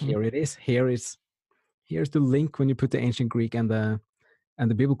 Like, well, here it is. Here's the link when you put the ancient Greek and the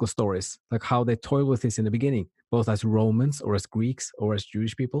biblical stories, like how they toiled with this in the beginning, both as Romans or as Greeks or as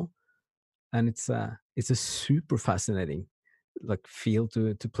Jewish people. And it's a super fascinating like field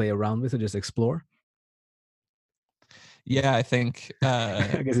to play around with, or just explore. Yeah, I think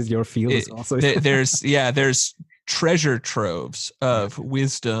I guess it's your field as well. So there's treasure troves of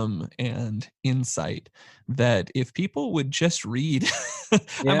wisdom and insight that if people would just read,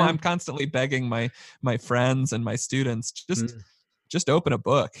 I'm constantly begging my friends and my students, just open a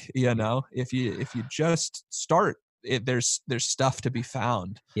book, you know. If you just start, there's stuff to be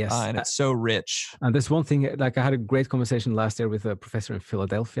found. And it's so rich. And there's one thing, like I had a great conversation last year with a professor in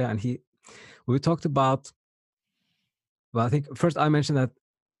Philadelphia, and we talked about, well, I think first I mentioned that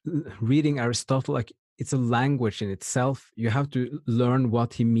reading Aristotle, like it's a language in itself. You have to learn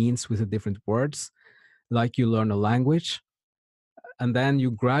what he means with the different words, like you learn a language, and then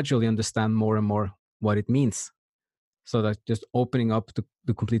you gradually understand more and more what it means. So that just opening up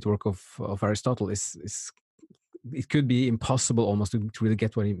the complete work of Aristotle is it could be impossible almost to really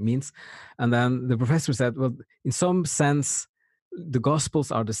get what it means. And then the professor said, well, in some sense, the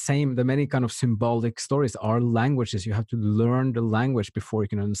Gospels are the same. The many kind of symbolic stories are languages. You have to learn the language before you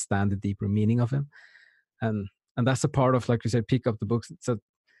can understand the deeper meaning of them. And that's a part of, like you said, pick up the books. So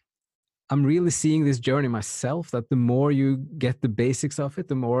I'm really seeing this journey myself, that the more you get the basics of it,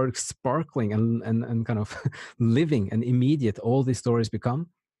 the more sparkling and kind of living and immediate all these stories become.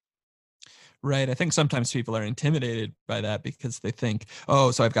 Right. I think sometimes people are intimidated by that because they think,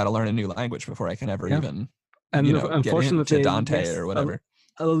 oh, so I've got to learn a new language before I can ever even, unfortunately, get into Dante or whatever.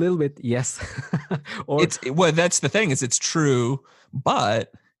 A little bit, yes. Well, that's the thing, is it's true,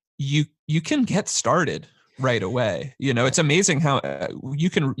 but you can get started right away. You know, it's amazing how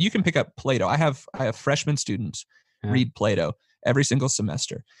you can pick up Plato. I have freshman students read Plato every single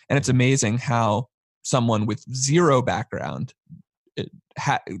semester, and it's amazing how someone with zero background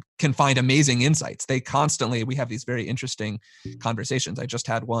can find amazing insights. We have these very interesting conversations. I just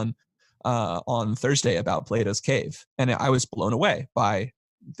had one on Thursday about Plato's Cave, and I was blown away by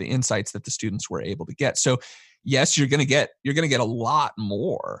the insights that the students were able to get. So yes, you're going to get a lot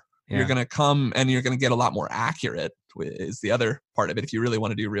more. You're going to come and you're going to get a lot more accurate, is the other part of it. If you really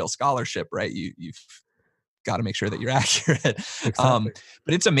want to do real scholarship, right, you've got to make sure that you're accurate. Exactly.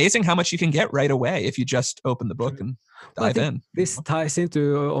 But it's amazing how much you can get right away if you just open the book and dive in. This ties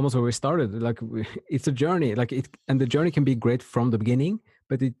into almost where we started. Like it's a journey, and the journey can be great from the beginning,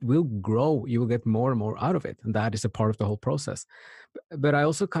 but it will grow. You will get more and more out of it, and that is a part of the whole process. But I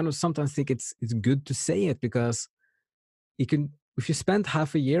also kind of sometimes think it's good to say it, because if you spend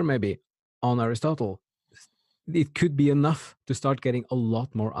half a year maybe on Aristotle, it could be enough to start getting a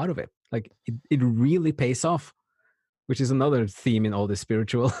lot more out of it. Like it really pays off, which is another theme in all the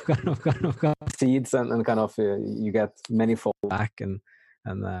spiritual kind of seeds, and kind of you get manifold back, and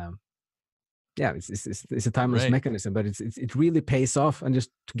yeah, it's a timeless mechanism, but it really pays off, and just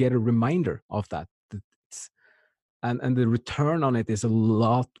to get a reminder of that, and the return on it is a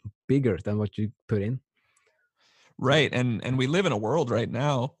lot bigger than what you put in. Right, and we live in a world right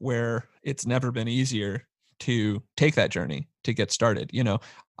now where it's never been easier to take that journey, to get started. You know,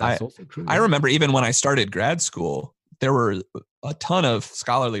 That's also true. I remember even when I started grad school, there were a ton of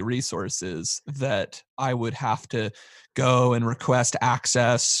scholarly resources that I would have to go and request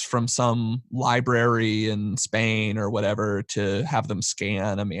access from some library in Spain or whatever to have them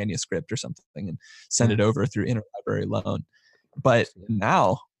scan a manuscript or something and send it over through interlibrary loan. But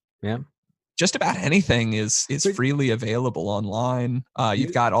now, just about anything is freely available online.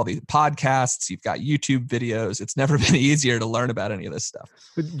 You've got all these podcasts, you've got YouTube videos. It's never been easier to learn about any of this stuff.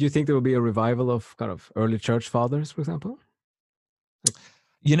 But do you think there will be a revival of kind of early church fathers, for example?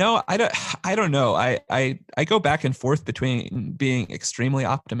 You know, I don't know. I go back and forth between being extremely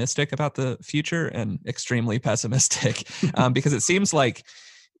optimistic about the future and extremely pessimistic, because it seems like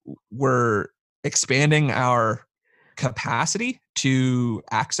we're expanding our capacity to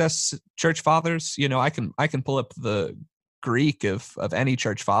access church fathers. You know, I can pull up the Greek of any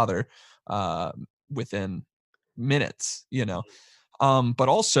church father within minutes, you know. But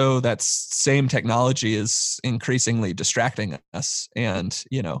also that same technology is increasingly distracting us and,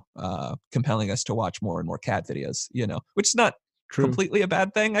 you know, compelling us to watch more and more cat videos, you know, which is not completely a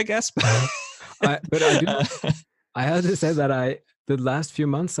bad thing, I guess. I have to say that the last few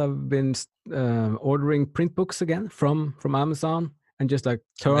months I've been ordering print books again from Amazon, and just like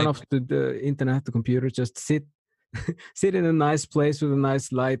turn off the internet, the computer, just sit in a nice place with a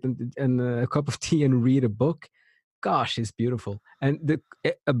nice light and a cup of tea and read a book. Gosh, it's beautiful. And the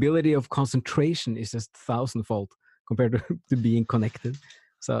ability of concentration is just 1,000-fold compared to being connected.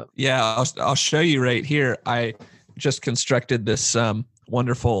 So yeah, I'll show you right here. I just constructed this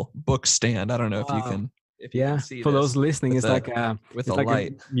wonderful book stand. I don't know if you can. If you can see for this those listening, it's like a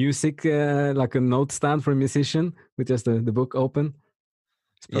light. A music, like a note stand for a musician with just the book open.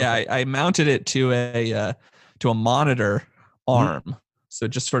 Yeah, I mounted it to a monitor arm. So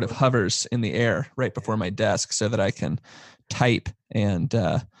it just sort of hovers in the air right before my desk so that I can type and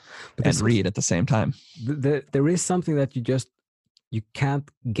read at the same time. There is something that you can't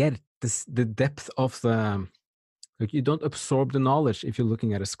get, the depth of the, like, you don't absorb the knowledge if you're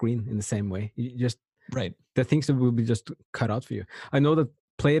looking at a screen in the same way. You just, the things that will be just cut out for you. I know that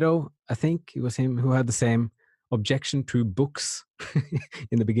Plato, I think it was him who had the same objection to books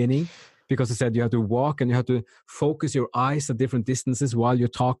in the beginning, because he said you have to walk and you have to focus your eyes at different distances while you're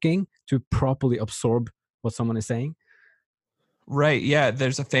talking to properly absorb what someone is saying. Right. Yeah.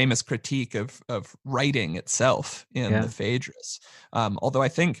 There's a famous critique of writing itself in the Phaedrus. Although I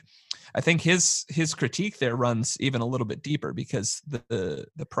think his critique there runs even a little bit deeper, because the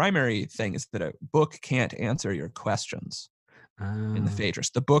primary thing is that a book can't answer your questions in the Phaedrus.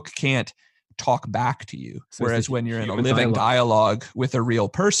 The book can't talk back to you. So whereas when you're in a living dialogue with a real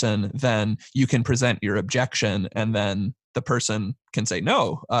person, then you can present your objection, and then the person can say,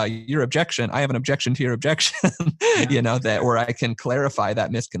 no, your objection, I have an objection to your objection, you know, that, or I can clarify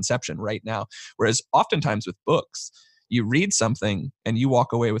that misconception right now. Whereas oftentimes with books, you read something and you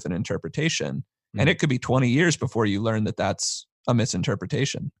walk away with an interpretation, and it could be 20 years before you learn that that's a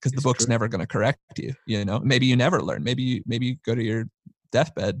misinterpretation, because the book's never going to correct you. You know, maybe you never learn. Maybe you go to your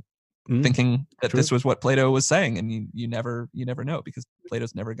deathbed thinking that this was what Plato was saying, and you never know, because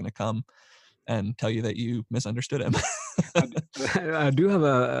Plato's never going to come and tell you that you misunderstood him. I do have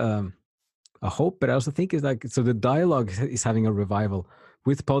a hope, but I also think it's like, so the dialogue is having a revival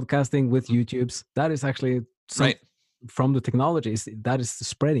with podcasting, with YouTubes. That is actually from the technology, that is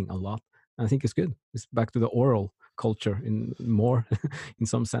spreading a lot. And I think it's good. It's back to the oral culture in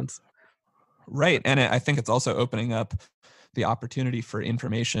some sense. Right. And I think it's also opening up the opportunity for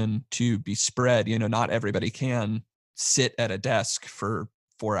information to be spread. You know, not everybody can sit at a desk for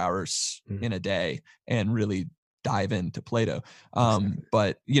 4 hours in a day and really dive into Plato.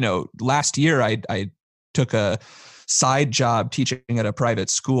 But, you know, last year I took a side job teaching at a private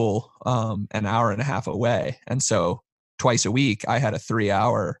school an hour and a half away. And so twice a week I had a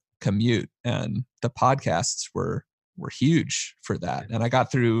 3-hour commute, and the podcasts were huge for that. And I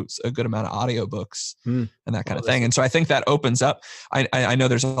got through a good amount of audiobooks and that kind of thing. And so I think that opens up. I know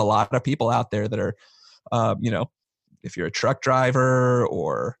there's a lot of people out there that are, you know, if you're a truck driver,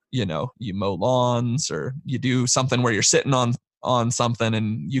 or, you know, you mow lawns, or you do something where you're sitting on on something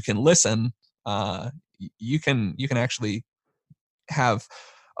and you can listen, you can actually have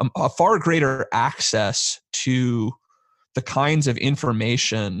a far greater access to the kinds of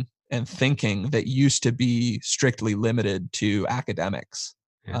information and thinking that used to be strictly limited to academics,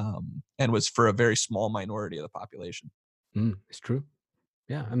 and was for a very small minority of the population. It's true.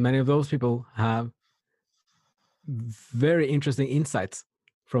 Yeah, and many of those people have very interesting insights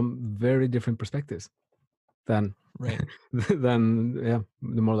from very different perspectives than Right. the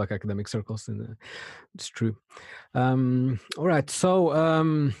more like academic circles. It's true. All right,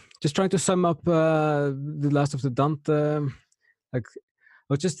 so just trying to sum up the last of the Dante. Like, I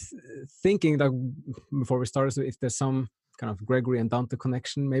was just thinking that before we started, so if there's some kind of Gregory and Dante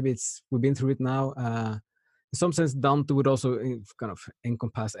connection, maybe we've been through it now. In some sense, Dante would also kind of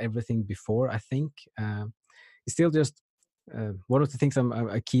encompass everything before, I think. It's still just one of the things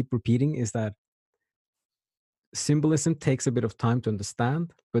I keep repeating is that symbolism takes a bit of time to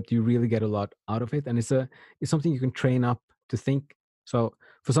understand, but you really get a lot out of it, and it's something you can train up to think. So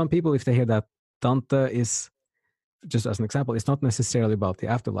for some people, if they hear that Dante is, just as an example, it's not necessarily about the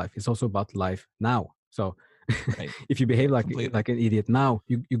afterlife, it's also about life now. So Right. if you behave like Completely. an idiot now,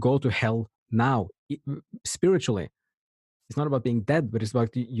 you go to hell now. Spiritually, it's not about being dead, but it's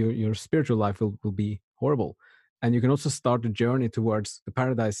about your spiritual life will be horrible. And you can also start the journey towards the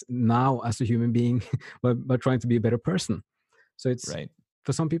paradise now as a human being by trying to be a better person. So it's Right.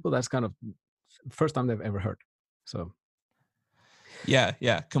 For some people, that's kind of first time they've ever heard. So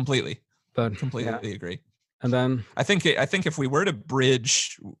Yeah, completely. But Completely agree. And then I think if we were to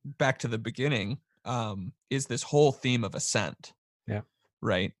bridge back to the beginning, is this whole theme of ascent. Yeah.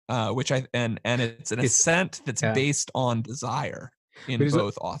 Right. Which it's an ascent that's based on desire in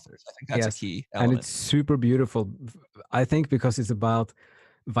both authors. I think that's a key element. And it's super beautiful, I think, because it's about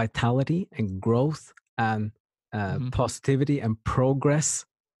vitality and growth and positivity and progress,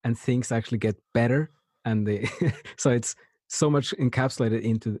 and things actually get better. And so it's so much encapsulated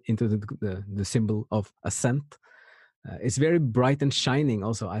into the symbol of ascent. It's very bright and shining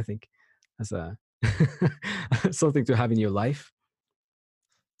also, I think, as a something to have in your life.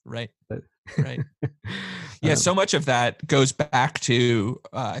 Right. Yeah, so much of that goes back to,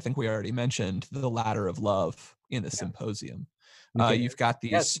 I think we already mentioned, the ladder of love in the Symposium. You've got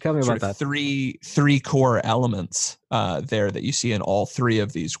these three core elements there that you see in all three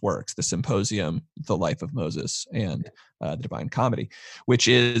of these works: the Symposium, the Life of Moses, and the Divine Comedy, which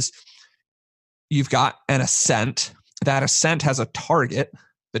is, you've got an ascent. That ascent has a target.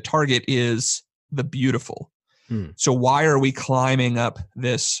 The target is the beautiful. So why are we climbing up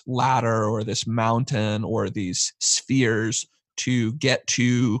this ladder or this mountain or these spheres to get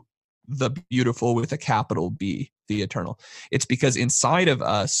to the beautiful with a capital B, the eternal? It's because inside of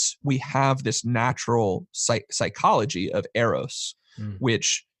us, we have this natural psychology of eros,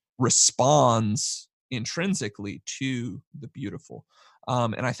 which responds intrinsically to the beautiful.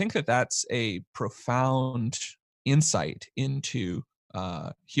 And I think that that's a profound insight into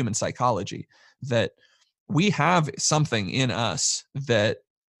human psychology, that we have something in us that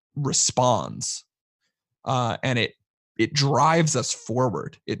responds, and it drives us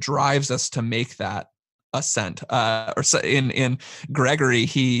forward. It drives us to make that ascent. Or in Gregory,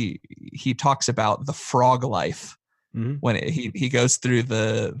 he talks about the frog life when he goes through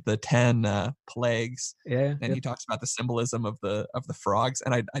the 10 plagues, and he talks about the symbolism of the frogs.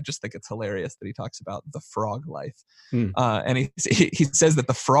 And I just think it's hilarious that he talks about the frog life, and he says that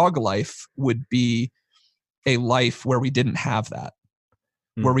the frog life would be a life where we didn't have that,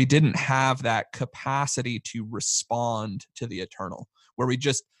 where we didn't have that capacity to respond to the eternal, where we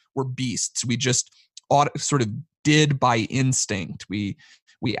just were beasts. We just sort of did by instinct. We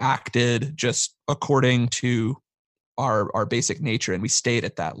acted just according to our basic nature, and we stayed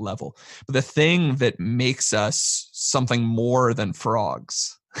at that level. But the thing that makes us something more than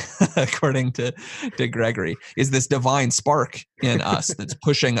frogs, according to Gregory, is this divine spark in us that's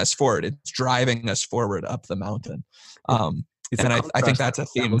pushing us forward. It's driving us forward up the mountain. And I think that's a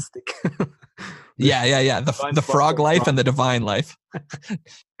theme. Yeah. The frog life and the divine life.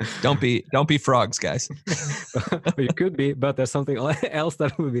 Don't be frogs, guys. You could be, but there's something else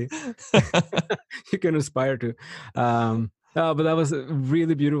that would be you can aspire to. But that was a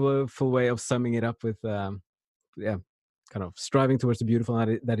really beautiful way of summing it up with kind of striving towards the beautiful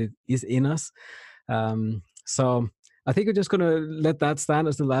that it is in us. So I think we're just going to let that stand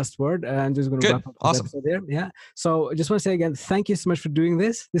as the last word, and just going to wrap up the episode there. Yeah. So I just want to say again, thank you so much for doing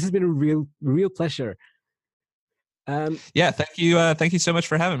this. This has been a real pleasure. Thank you. Thank you so much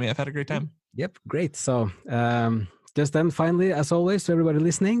for having me. I've had a great time. Yep. Great. So just then, finally, as always, to everybody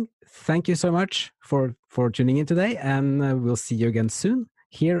listening, thank you so much for tuning in today, and we'll see you again soon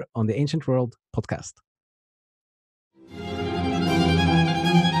here on the Ancient World podcast.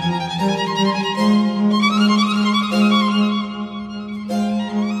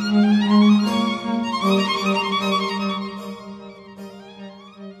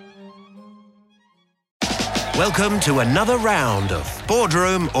 Welcome to another round of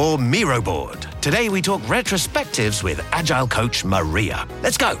Boardroom or Miro Board. Today we talk retrospectives with Agile coach Maria.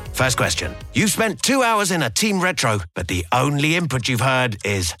 Let's go. First question. You've spent 2 hours in a team retro, but the only input you've heard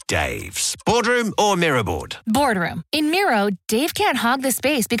is Dave's. Boardroom or Miro Board? Boardroom. In Miro, Dave can't hog the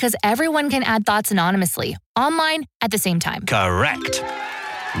space because everyone can add thoughts anonymously, online at the same time. Correct.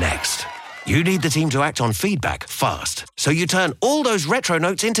 Next. You need the team to act on feedback fast, so you turn all those retro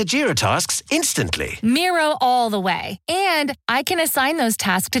notes into Jira tasks instantly. Miro all the way. And I can assign those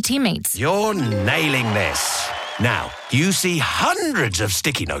tasks to teammates. You're nailing this. Now, you see hundreds of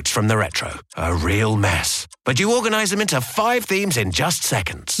sticky notes from the retro. A real mess. But you organize them into 5 themes in just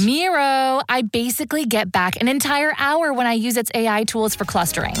seconds. Miro, I basically get back an entire hour when I use its AI tools for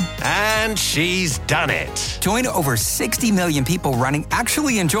clustering. And she's done it. Join over 60 million people running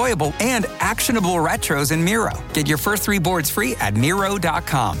actually enjoyable and actionable retros in Miro. Get your first 3 boards free at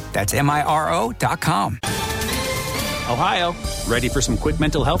Miro.com. That's MIRO.com. Ohio, ready for some quick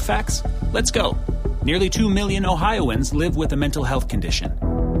mental health facts? Let's go. Nearly 2 million Ohioans live with a mental health condition.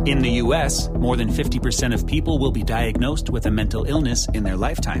 In the U.S., more than 50% of people will be diagnosed with a mental illness in their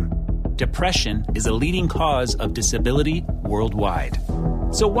lifetime. Depression is a leading cause of disability worldwide.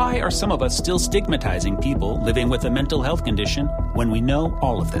 So why are some of us still stigmatizing people living with a mental health condition when we know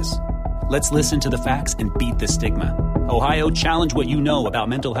all of this? Let's listen to the facts and beat the stigma. Ohio, challenge what you know about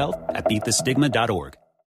mental health at beatthestigma.org.